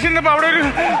കായംകുളത്ത് സ്റ്റേഷനിൽ അവിടെ ഒരു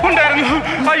ഉണ്ടായിരുന്നു.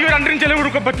 അയ്യോ, 2നും ചെലവ്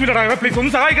കൊടുക്കാൻ പറ്റൂലടാ. പ്ലീസ്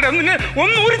ഒന്ന് സഹായിക്കട്ടെ.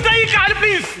 ഒന്ന് ഒരു തൈ കാല്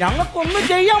പ്ലീസ്. ഞങ്ങൾക്കൊന്നും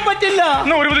ചെയ്യാൻ പറ്റില്ല.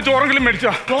 എന്നാ ഒരു ചോറെങ്കിലും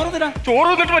മേടിച്ചോ. ചോറ്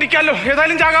തിന്നിട്ട് മരിക്കാലോ.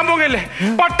 ഏതായാലും ചാകാൻ പോകല്ലേ.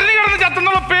 പട്ടിണി കിടന്ന്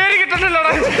ചത്തെന്നുള്ള പേര്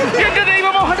കിട്ടണില്ലടാ. എന്റെ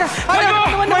ദൈവമോ,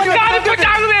 അയ്യോ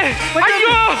ചാകുവേ.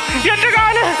 അയ്യോ എന്റെ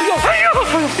കാല്. അയ്യോ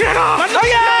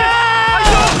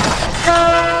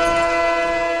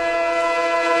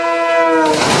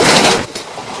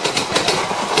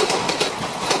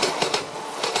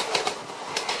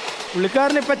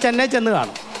പുള്ളിക്കാരൻ ഇപ്പൊ ചെന്നൈ ചെന്ന്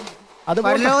കാണും. അത്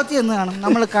പരലോകത്ത് ചെന്ന് കാണും.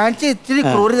 നമ്മൾ കാണിച്ച ഇത്തിരി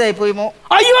ക്രൂരതായി പോയിമോ.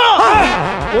 അയ്യോ,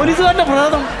 പോലീസുകാരന്റെ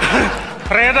പ്രേതം.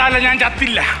 പ്രേതല്ല, ഞാൻ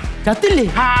ചത്തില്ല. ചത്തില്ലേ?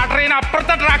 ആ ട്രെയിൻ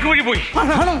അപ്പുറത്തെ ട്രാക്ക് വഴി പോയി.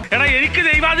 എടാ, എനിക്ക്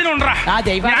ദൈവാധീനം ഉണ്ടാ.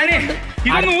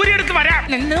 ഇതൊന്ന് ഊരിയെടുത്ത് വരാം.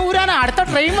 ഊരാണ്. അടുത്ത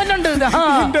ട്രെയിൻ വന്നുണ്ട്.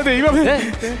 എന്റെ ദൈവം.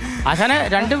 ആശാനെ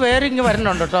 2 പേര് ഇങ്ങ്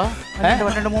വരുന്നുണ്ട് കേട്ടോ.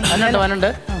 വന്നുണ്ട്.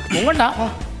 മുങ്ങണ്ട.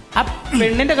 ആ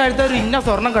പെണ്ണിന്റെ കഴുത്ത് ഒരു ഇന്ന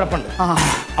സ്വർണം കിടപ്പുണ്ട്.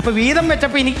 അപ്പൊ വീതം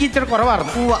വെച്ചപ്പോ എനിക്ക് ഇച്ചിരി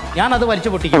കുറവായിരുന്നു. ഞാൻ അത് വലിച്ചു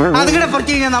പൊട്ടിക്കും. അതിങ്ങനെ പൊട്ടി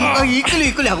കഴിഞ്ഞാൽ നമുക്ക്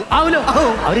ഈക്വലാകും. ആവുമല്ലോ.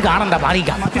 അവര് കാണണ്ട,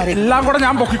 മാറിക്കാം. എല്ലാം കൂടെ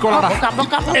ഞാൻ പൊക്കിക്കോളാം.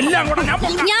 എല്ലാം കൂടെ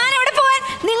ഞാൻ എവിടെ പോവാൻ?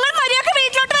 നിങ്ങൾ മര്യാദക്ക്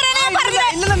വീട്ടിലോട്ട് വരാനാ പറഞ്ഞത്.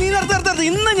 ഇല്ല, നീ നിർത്തി.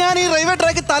 ഇന്ന് ഞാൻ ഈ റെയിൽവേ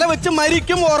ട്രാക്കിൽ തല വെച്ച്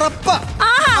മരിക്കും, ഉറപ്പാ.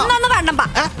 അന്നൊന്ന് കണ്ടപ്പാ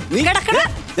കിടക്കണം.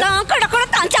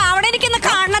 താൻ ചാവട എനിക്കൊന്ന്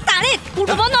കാണണം. താനേ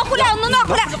കുടുംബം നോക്കൂല, ഒന്നും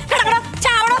നോക്കൂല. കിടക്കണം,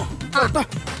 ചാവണം.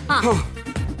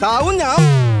 താവും ഞാൻ.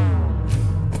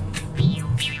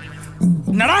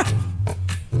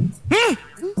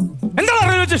 എന്താ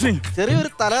റെയിൽവേ സ്റ്റേഷൻ? ചെറിയൊരു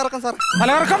തലയിറക്കം സാർ.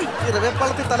 തലയിറക്കം? റെയിൽവേ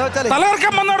പാളത്തിൽ തല വെച്ചാലേ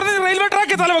തലയിറക്കം വന്ന ഉടനെ റെയിൽവേ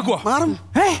ട്രാക്കിൽ തല വെക്കുവോ? മാറും.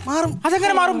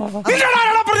 അതെങ്ങനെ മാറും?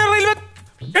 റെയിൽവേ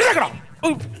എഴുതേക്കണം.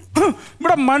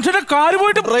 ഇവിടെ മനുഷ്യന്റെ കാല്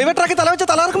പോയിട്ട് റെയിൽവേ ട്രാക്കിൽ തല വെച്ച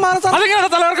തലയിറക്കം മാറും സാർ. അതെങ്ങനെയാണ്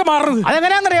തലയിറക്കം മാറുന്നത്?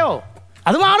 അതെങ്ങനെയാണെന്നറിയോ?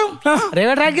 അത് മാറും.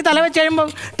 റെയിൽവേ ട്രാക്കിൽ തല വെച്ച് കഴിയുമ്പോൾ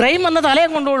ട്രെയിൻ വന്ന് തലയെ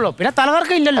കൊണ്ടുപോകുള്ളൂ. പിന്നെ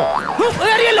തലകർക്കം ഇല്ലല്ലോ.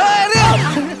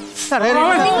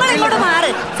 നിങ്ങൾ ഇങ്ങോട്ട് മാറ്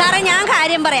സാറേ. ഞാൻ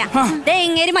കാര്യം പറയാം.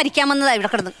 ഇങ്ങേര് മരിക്കാൻ വന്നതാ ഇവിടെ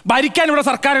കിടന്ന്. ഭരിക്കാൻ ഇവിടെ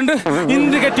സർക്കാരുണ്ട്.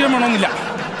 ഇന്ത്യ കെട്ടിയും വേണമെന്നില്ല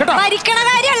കേട്ടോ. മരിക്കണ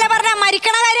കാര്യമല്ല പറഞ്ഞ,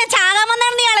 മരിക്കണ കാര്യം. ചാകാൻ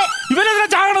വന്നാണ് ഇയാള്. ഇവനെന്തിനാ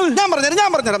ചാകണത്? ഞാൻ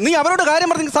പറഞ്ഞുതരാം. നീ അവരോട് കാര്യം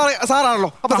പറഞ്ഞു സാറാണല്ലോ.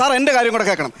 അപ്പൊ സാർ എന്റെ കാര്യം കൂടെ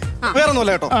കേൾക്കണം.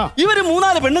 വേറൊന്നുമില്ല കേട്ടോ. ഇവര്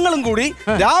 3-4 പെണ്ണുങ്ങളും കൂടി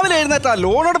രാവിലെ എഴുന്നേറ്റാ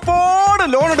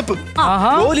ലോണെടുപ്പ്.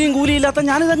 ജോലിയും കൂലിയും ഇല്ലാത്ത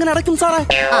ഞാനിതെങ്ങനെ അടയ്ക്കും സാറേ?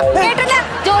 കേട്ടില്ല,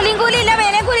 ജോലിയും കൂലിയില്ല,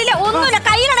 വേലയും കൂലിയില്ല, ഒന്നുമില്ല.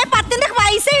 കയ്യിലാണെ 10ന്റെ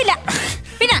പൈസയില്ല.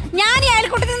 പിന്നെ ഞാൻ ഈ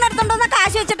അയൽക്കൂട്ടത്തിൽ നിന്ന് എടുത്തോണ്ടുവന്ന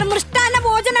കാശ് വെച്ചിട്ട് മൃഷ്ടാന്ന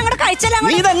ഭോജനം അങ്ങോട്ട് കഴിച്ചല്ല.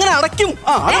 നീ ഇതെങ്ങനെ അടയ്ക്കും?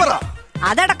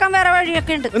 അതടക്കം വേറെ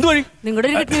വഴിയൊക്കെ ഉണ്ട്. എന്ത് വഴി? നിങ്ങളുടെ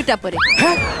ഒരു കിഡ്നി വിറ്റാ പോരെ.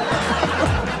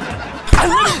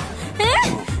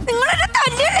 നിങ്ങളൊരു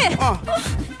തല്ലിയല്ലേ?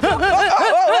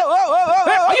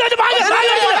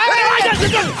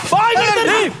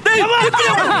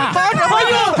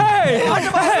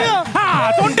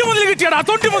 തൊട്ടി മുതൽ കിട്ടിയാടാ,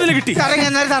 തൊട്ടി മുതൽ കിട്ടി.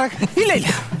 ഇല്ല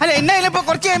അല്ല, എന്നെ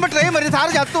കുറച്ച് കഴിയുമ്പോ ട്രെയിൻ വരും.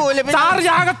 സാറ് ചത്തു പോലെ. സാറ്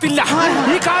ജാകത്തില്ല.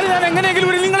 ഈ കാര്യം ഞാൻ എങ്ങനെയെങ്കിലും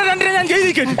നിങ്ങളെ 2 ഞാൻ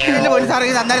ചെയ്തിരിക്കും.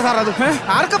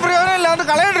 ആർക്ക് പ്രയോജനം ഇല്ലാണ്ട്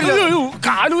കളയണ്ടല്ലോ.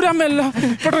 കാലൂരമ്മല്ല.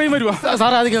 ഇപ്പൊ ട്രെയിൻ വരുവാ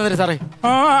സാറേ. അതിന് സാറേ,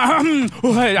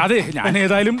 അതെ, ഞാൻ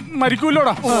ഏതായാലും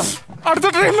മരിക്കൂല്ലോടാ. അടുത്ത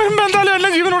ട്രെയിൻ വരുമ്പോ എന്തായാലും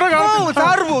എല്ലാം ജീവനോടെ കാണും.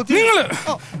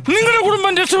 നിങ്ങളുടെ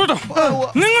കുടുംബം രക്ഷപ്പെട്ടോ.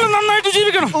 നിങ്ങൾ നന്നായിട്ട്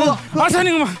ജീവിക്കണം.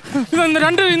 ആശാനിങ്ങ ഇതൊന്ന്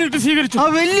 2 കഴിഞ്ഞിട്ട് സ്വീകരിച്ചു.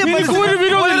 ഒരു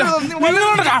വിരോധമില്ല.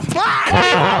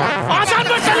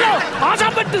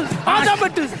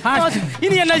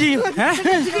 ഇനി എന്നാ ചെയ്യും?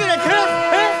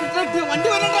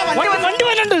 വണ്ടി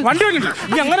വന്നിട്ട്.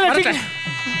 നീ അങ്ങനെ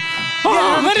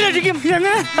അങ്ങനെ രക്ഷിക്കും.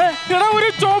 എങ്ങനെ എടാ ഒരു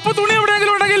ചോപ്പ് തുണി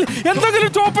എവിടെയെങ്കിലും ഉണ്ടെങ്കിൽ എന്തെങ്കിലും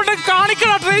ചോപ്പുണ്ടെങ്കിൽ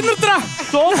കാണിക്കണ ട്രെയിൻ നിർത്തണ.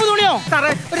 ചോപ്പ് തുണിയോ? സാറേ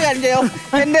ഒരു കാര്യം ചെയ്യോ,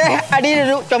 എന്റെ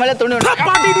അടിയിലൊരു ചുമല തുണി ഉണ്ട്.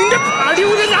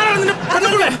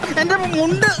 എന്റെ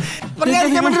മുണ്ട്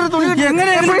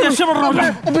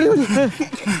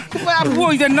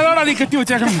ഇതെന്നതാണ് നീ കെട്ടി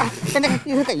വെച്ചേക്കണം.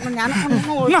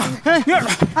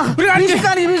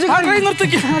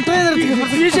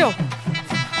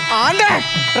 ആണ്ടേ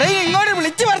ട്രെയിൻ ഇങ്ങോട്ട്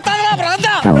വിളിച്ചു വരുത്താനാ പ്രാന്ത.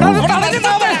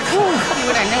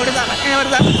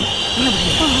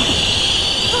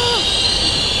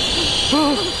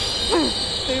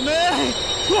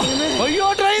 അയ്യോ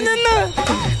ട്രെയിൻ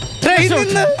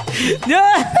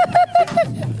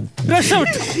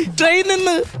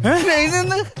നിന്ന് ട്രെയിൻ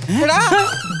നിന്ന് എടാ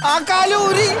ആ കാല്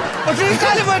ഊരി, പക്ഷെ ഈ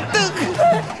കാല് വെട്ട്.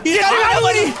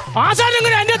 ആശാൻ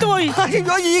എങ്ങനെ അതിന്റെ അകത്ത് പോയി?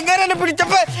 അയ്യോ ഇങ്ങനെ എന്നെ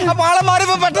പിടിച്ചപ്പോ ആ പാളം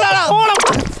മാറിയപ്പോ പെട്ടതാടാ.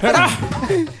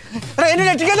 ട്രെയിനിൽ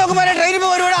രക്ഷിക്കാൻ നോക്കുമ്പോ ട്രെയിൻ ഇപ്പൊ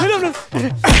വരുവാടാ.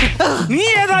 നീ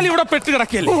ഏതായാലും ഇവിടെ പെട്ട്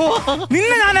കിടക്കല്ലേ,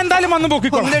 നിന്നെ ഞാൻ എന്തായാലും വന്ന്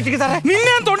പൊക്കിക്കോളാം. നിന്നെ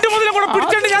ഞാൻ തൊണ്ടി മുതലും കൂടെ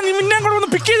പിടിച്ചോണ്ട് ഞാൻ നിന്നെ കൂടെ ഒന്ന്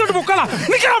പിക്ക് ചെയ്തോണ്ട് പൊക്കളാ.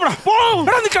 നിക്കടാ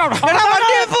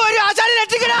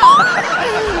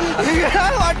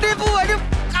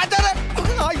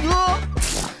അയ്യോ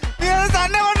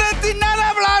തന്നെ കൊണ്ട് തിന്നാനാ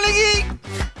പ്ലാണെങ്കിൽ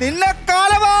നിന്നെ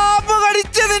കാലവാപ്പ്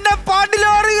കടിച്ച് നിന്റെ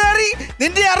പാട്ടിലോറി കയറി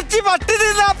നിന്റെ ഇറച്ചി പട്ടി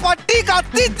തിന്ന പട്ടി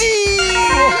കത്തിച്ചി.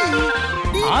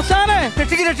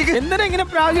 എന്തിനാ ഇങ്ങനെ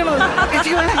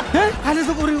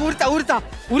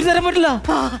ഒരു തരം പറ്റില്ല.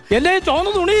 എന്റെ ചോന്ന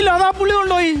തുണിയില്ല, അതാ പുള്ളി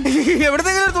കൊണ്ടുപോയി.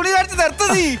 എവിടെന്നെങ്കിലും തുണി കാണിച്ച്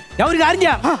നിർത്തതി. ഞാൻ ഒരു കാര്യം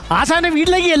ചെയ്യാം, ആശാന്റെ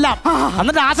വീട്ടിലേക്ക് എല്ലാം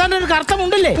എന്നിട്ട് ആശാന്റെ ഒരു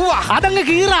കറുത്തമുണ്ടല്ലേ അതങ്ങ്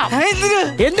കീറാം.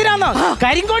 എന്തിനാന്ന്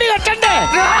കരിങ്കോടി കെട്ടണ്ടേ?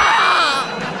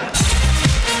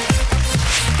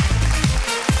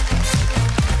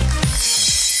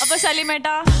 അപ്പൊ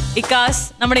സലീമേട്ടാ, ഇക്കാസ്,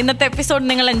 നമ്മുടെ ഇന്നത്തെ എപ്പിസോഡ്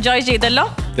നിങ്ങൾ എൻജോയ് ചെയ്തല്ലോ?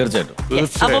 തീർച്ചയായിട്ടും.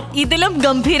 അപ്പൊ ഇതിലും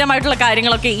ഗംഭീരമായിട്ടുള്ള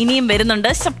കാര്യങ്ങളൊക്കെ ഇനിയും വരുന്നുണ്ട്,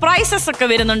 സർപ്രൈസസ് ഒക്കെ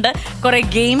വരുന്നുണ്ട്, കുറെ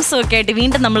ഗെയിംസും ഒക്കെ ആയിട്ട്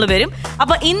വീണ്ടും നമ്മൾ വരും.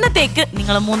 അപ്പൊ ഇന്നത്തേക്ക്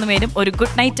നിങ്ങൾ 3 പേരും ഒരു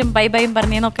ഗുഡ് നൈറ്റും ബൈ ബൈയും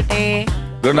പറഞ്ഞേ നോക്കട്ടെ.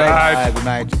 Good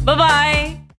night. By.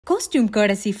 Costume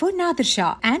courtesy for Nadir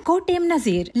Shah and Kottayam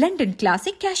Nazir. London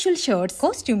Classic Casual Shirts.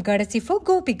 Costume courtesy for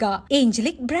Gopika.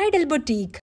 Angelic Bridal Boutique.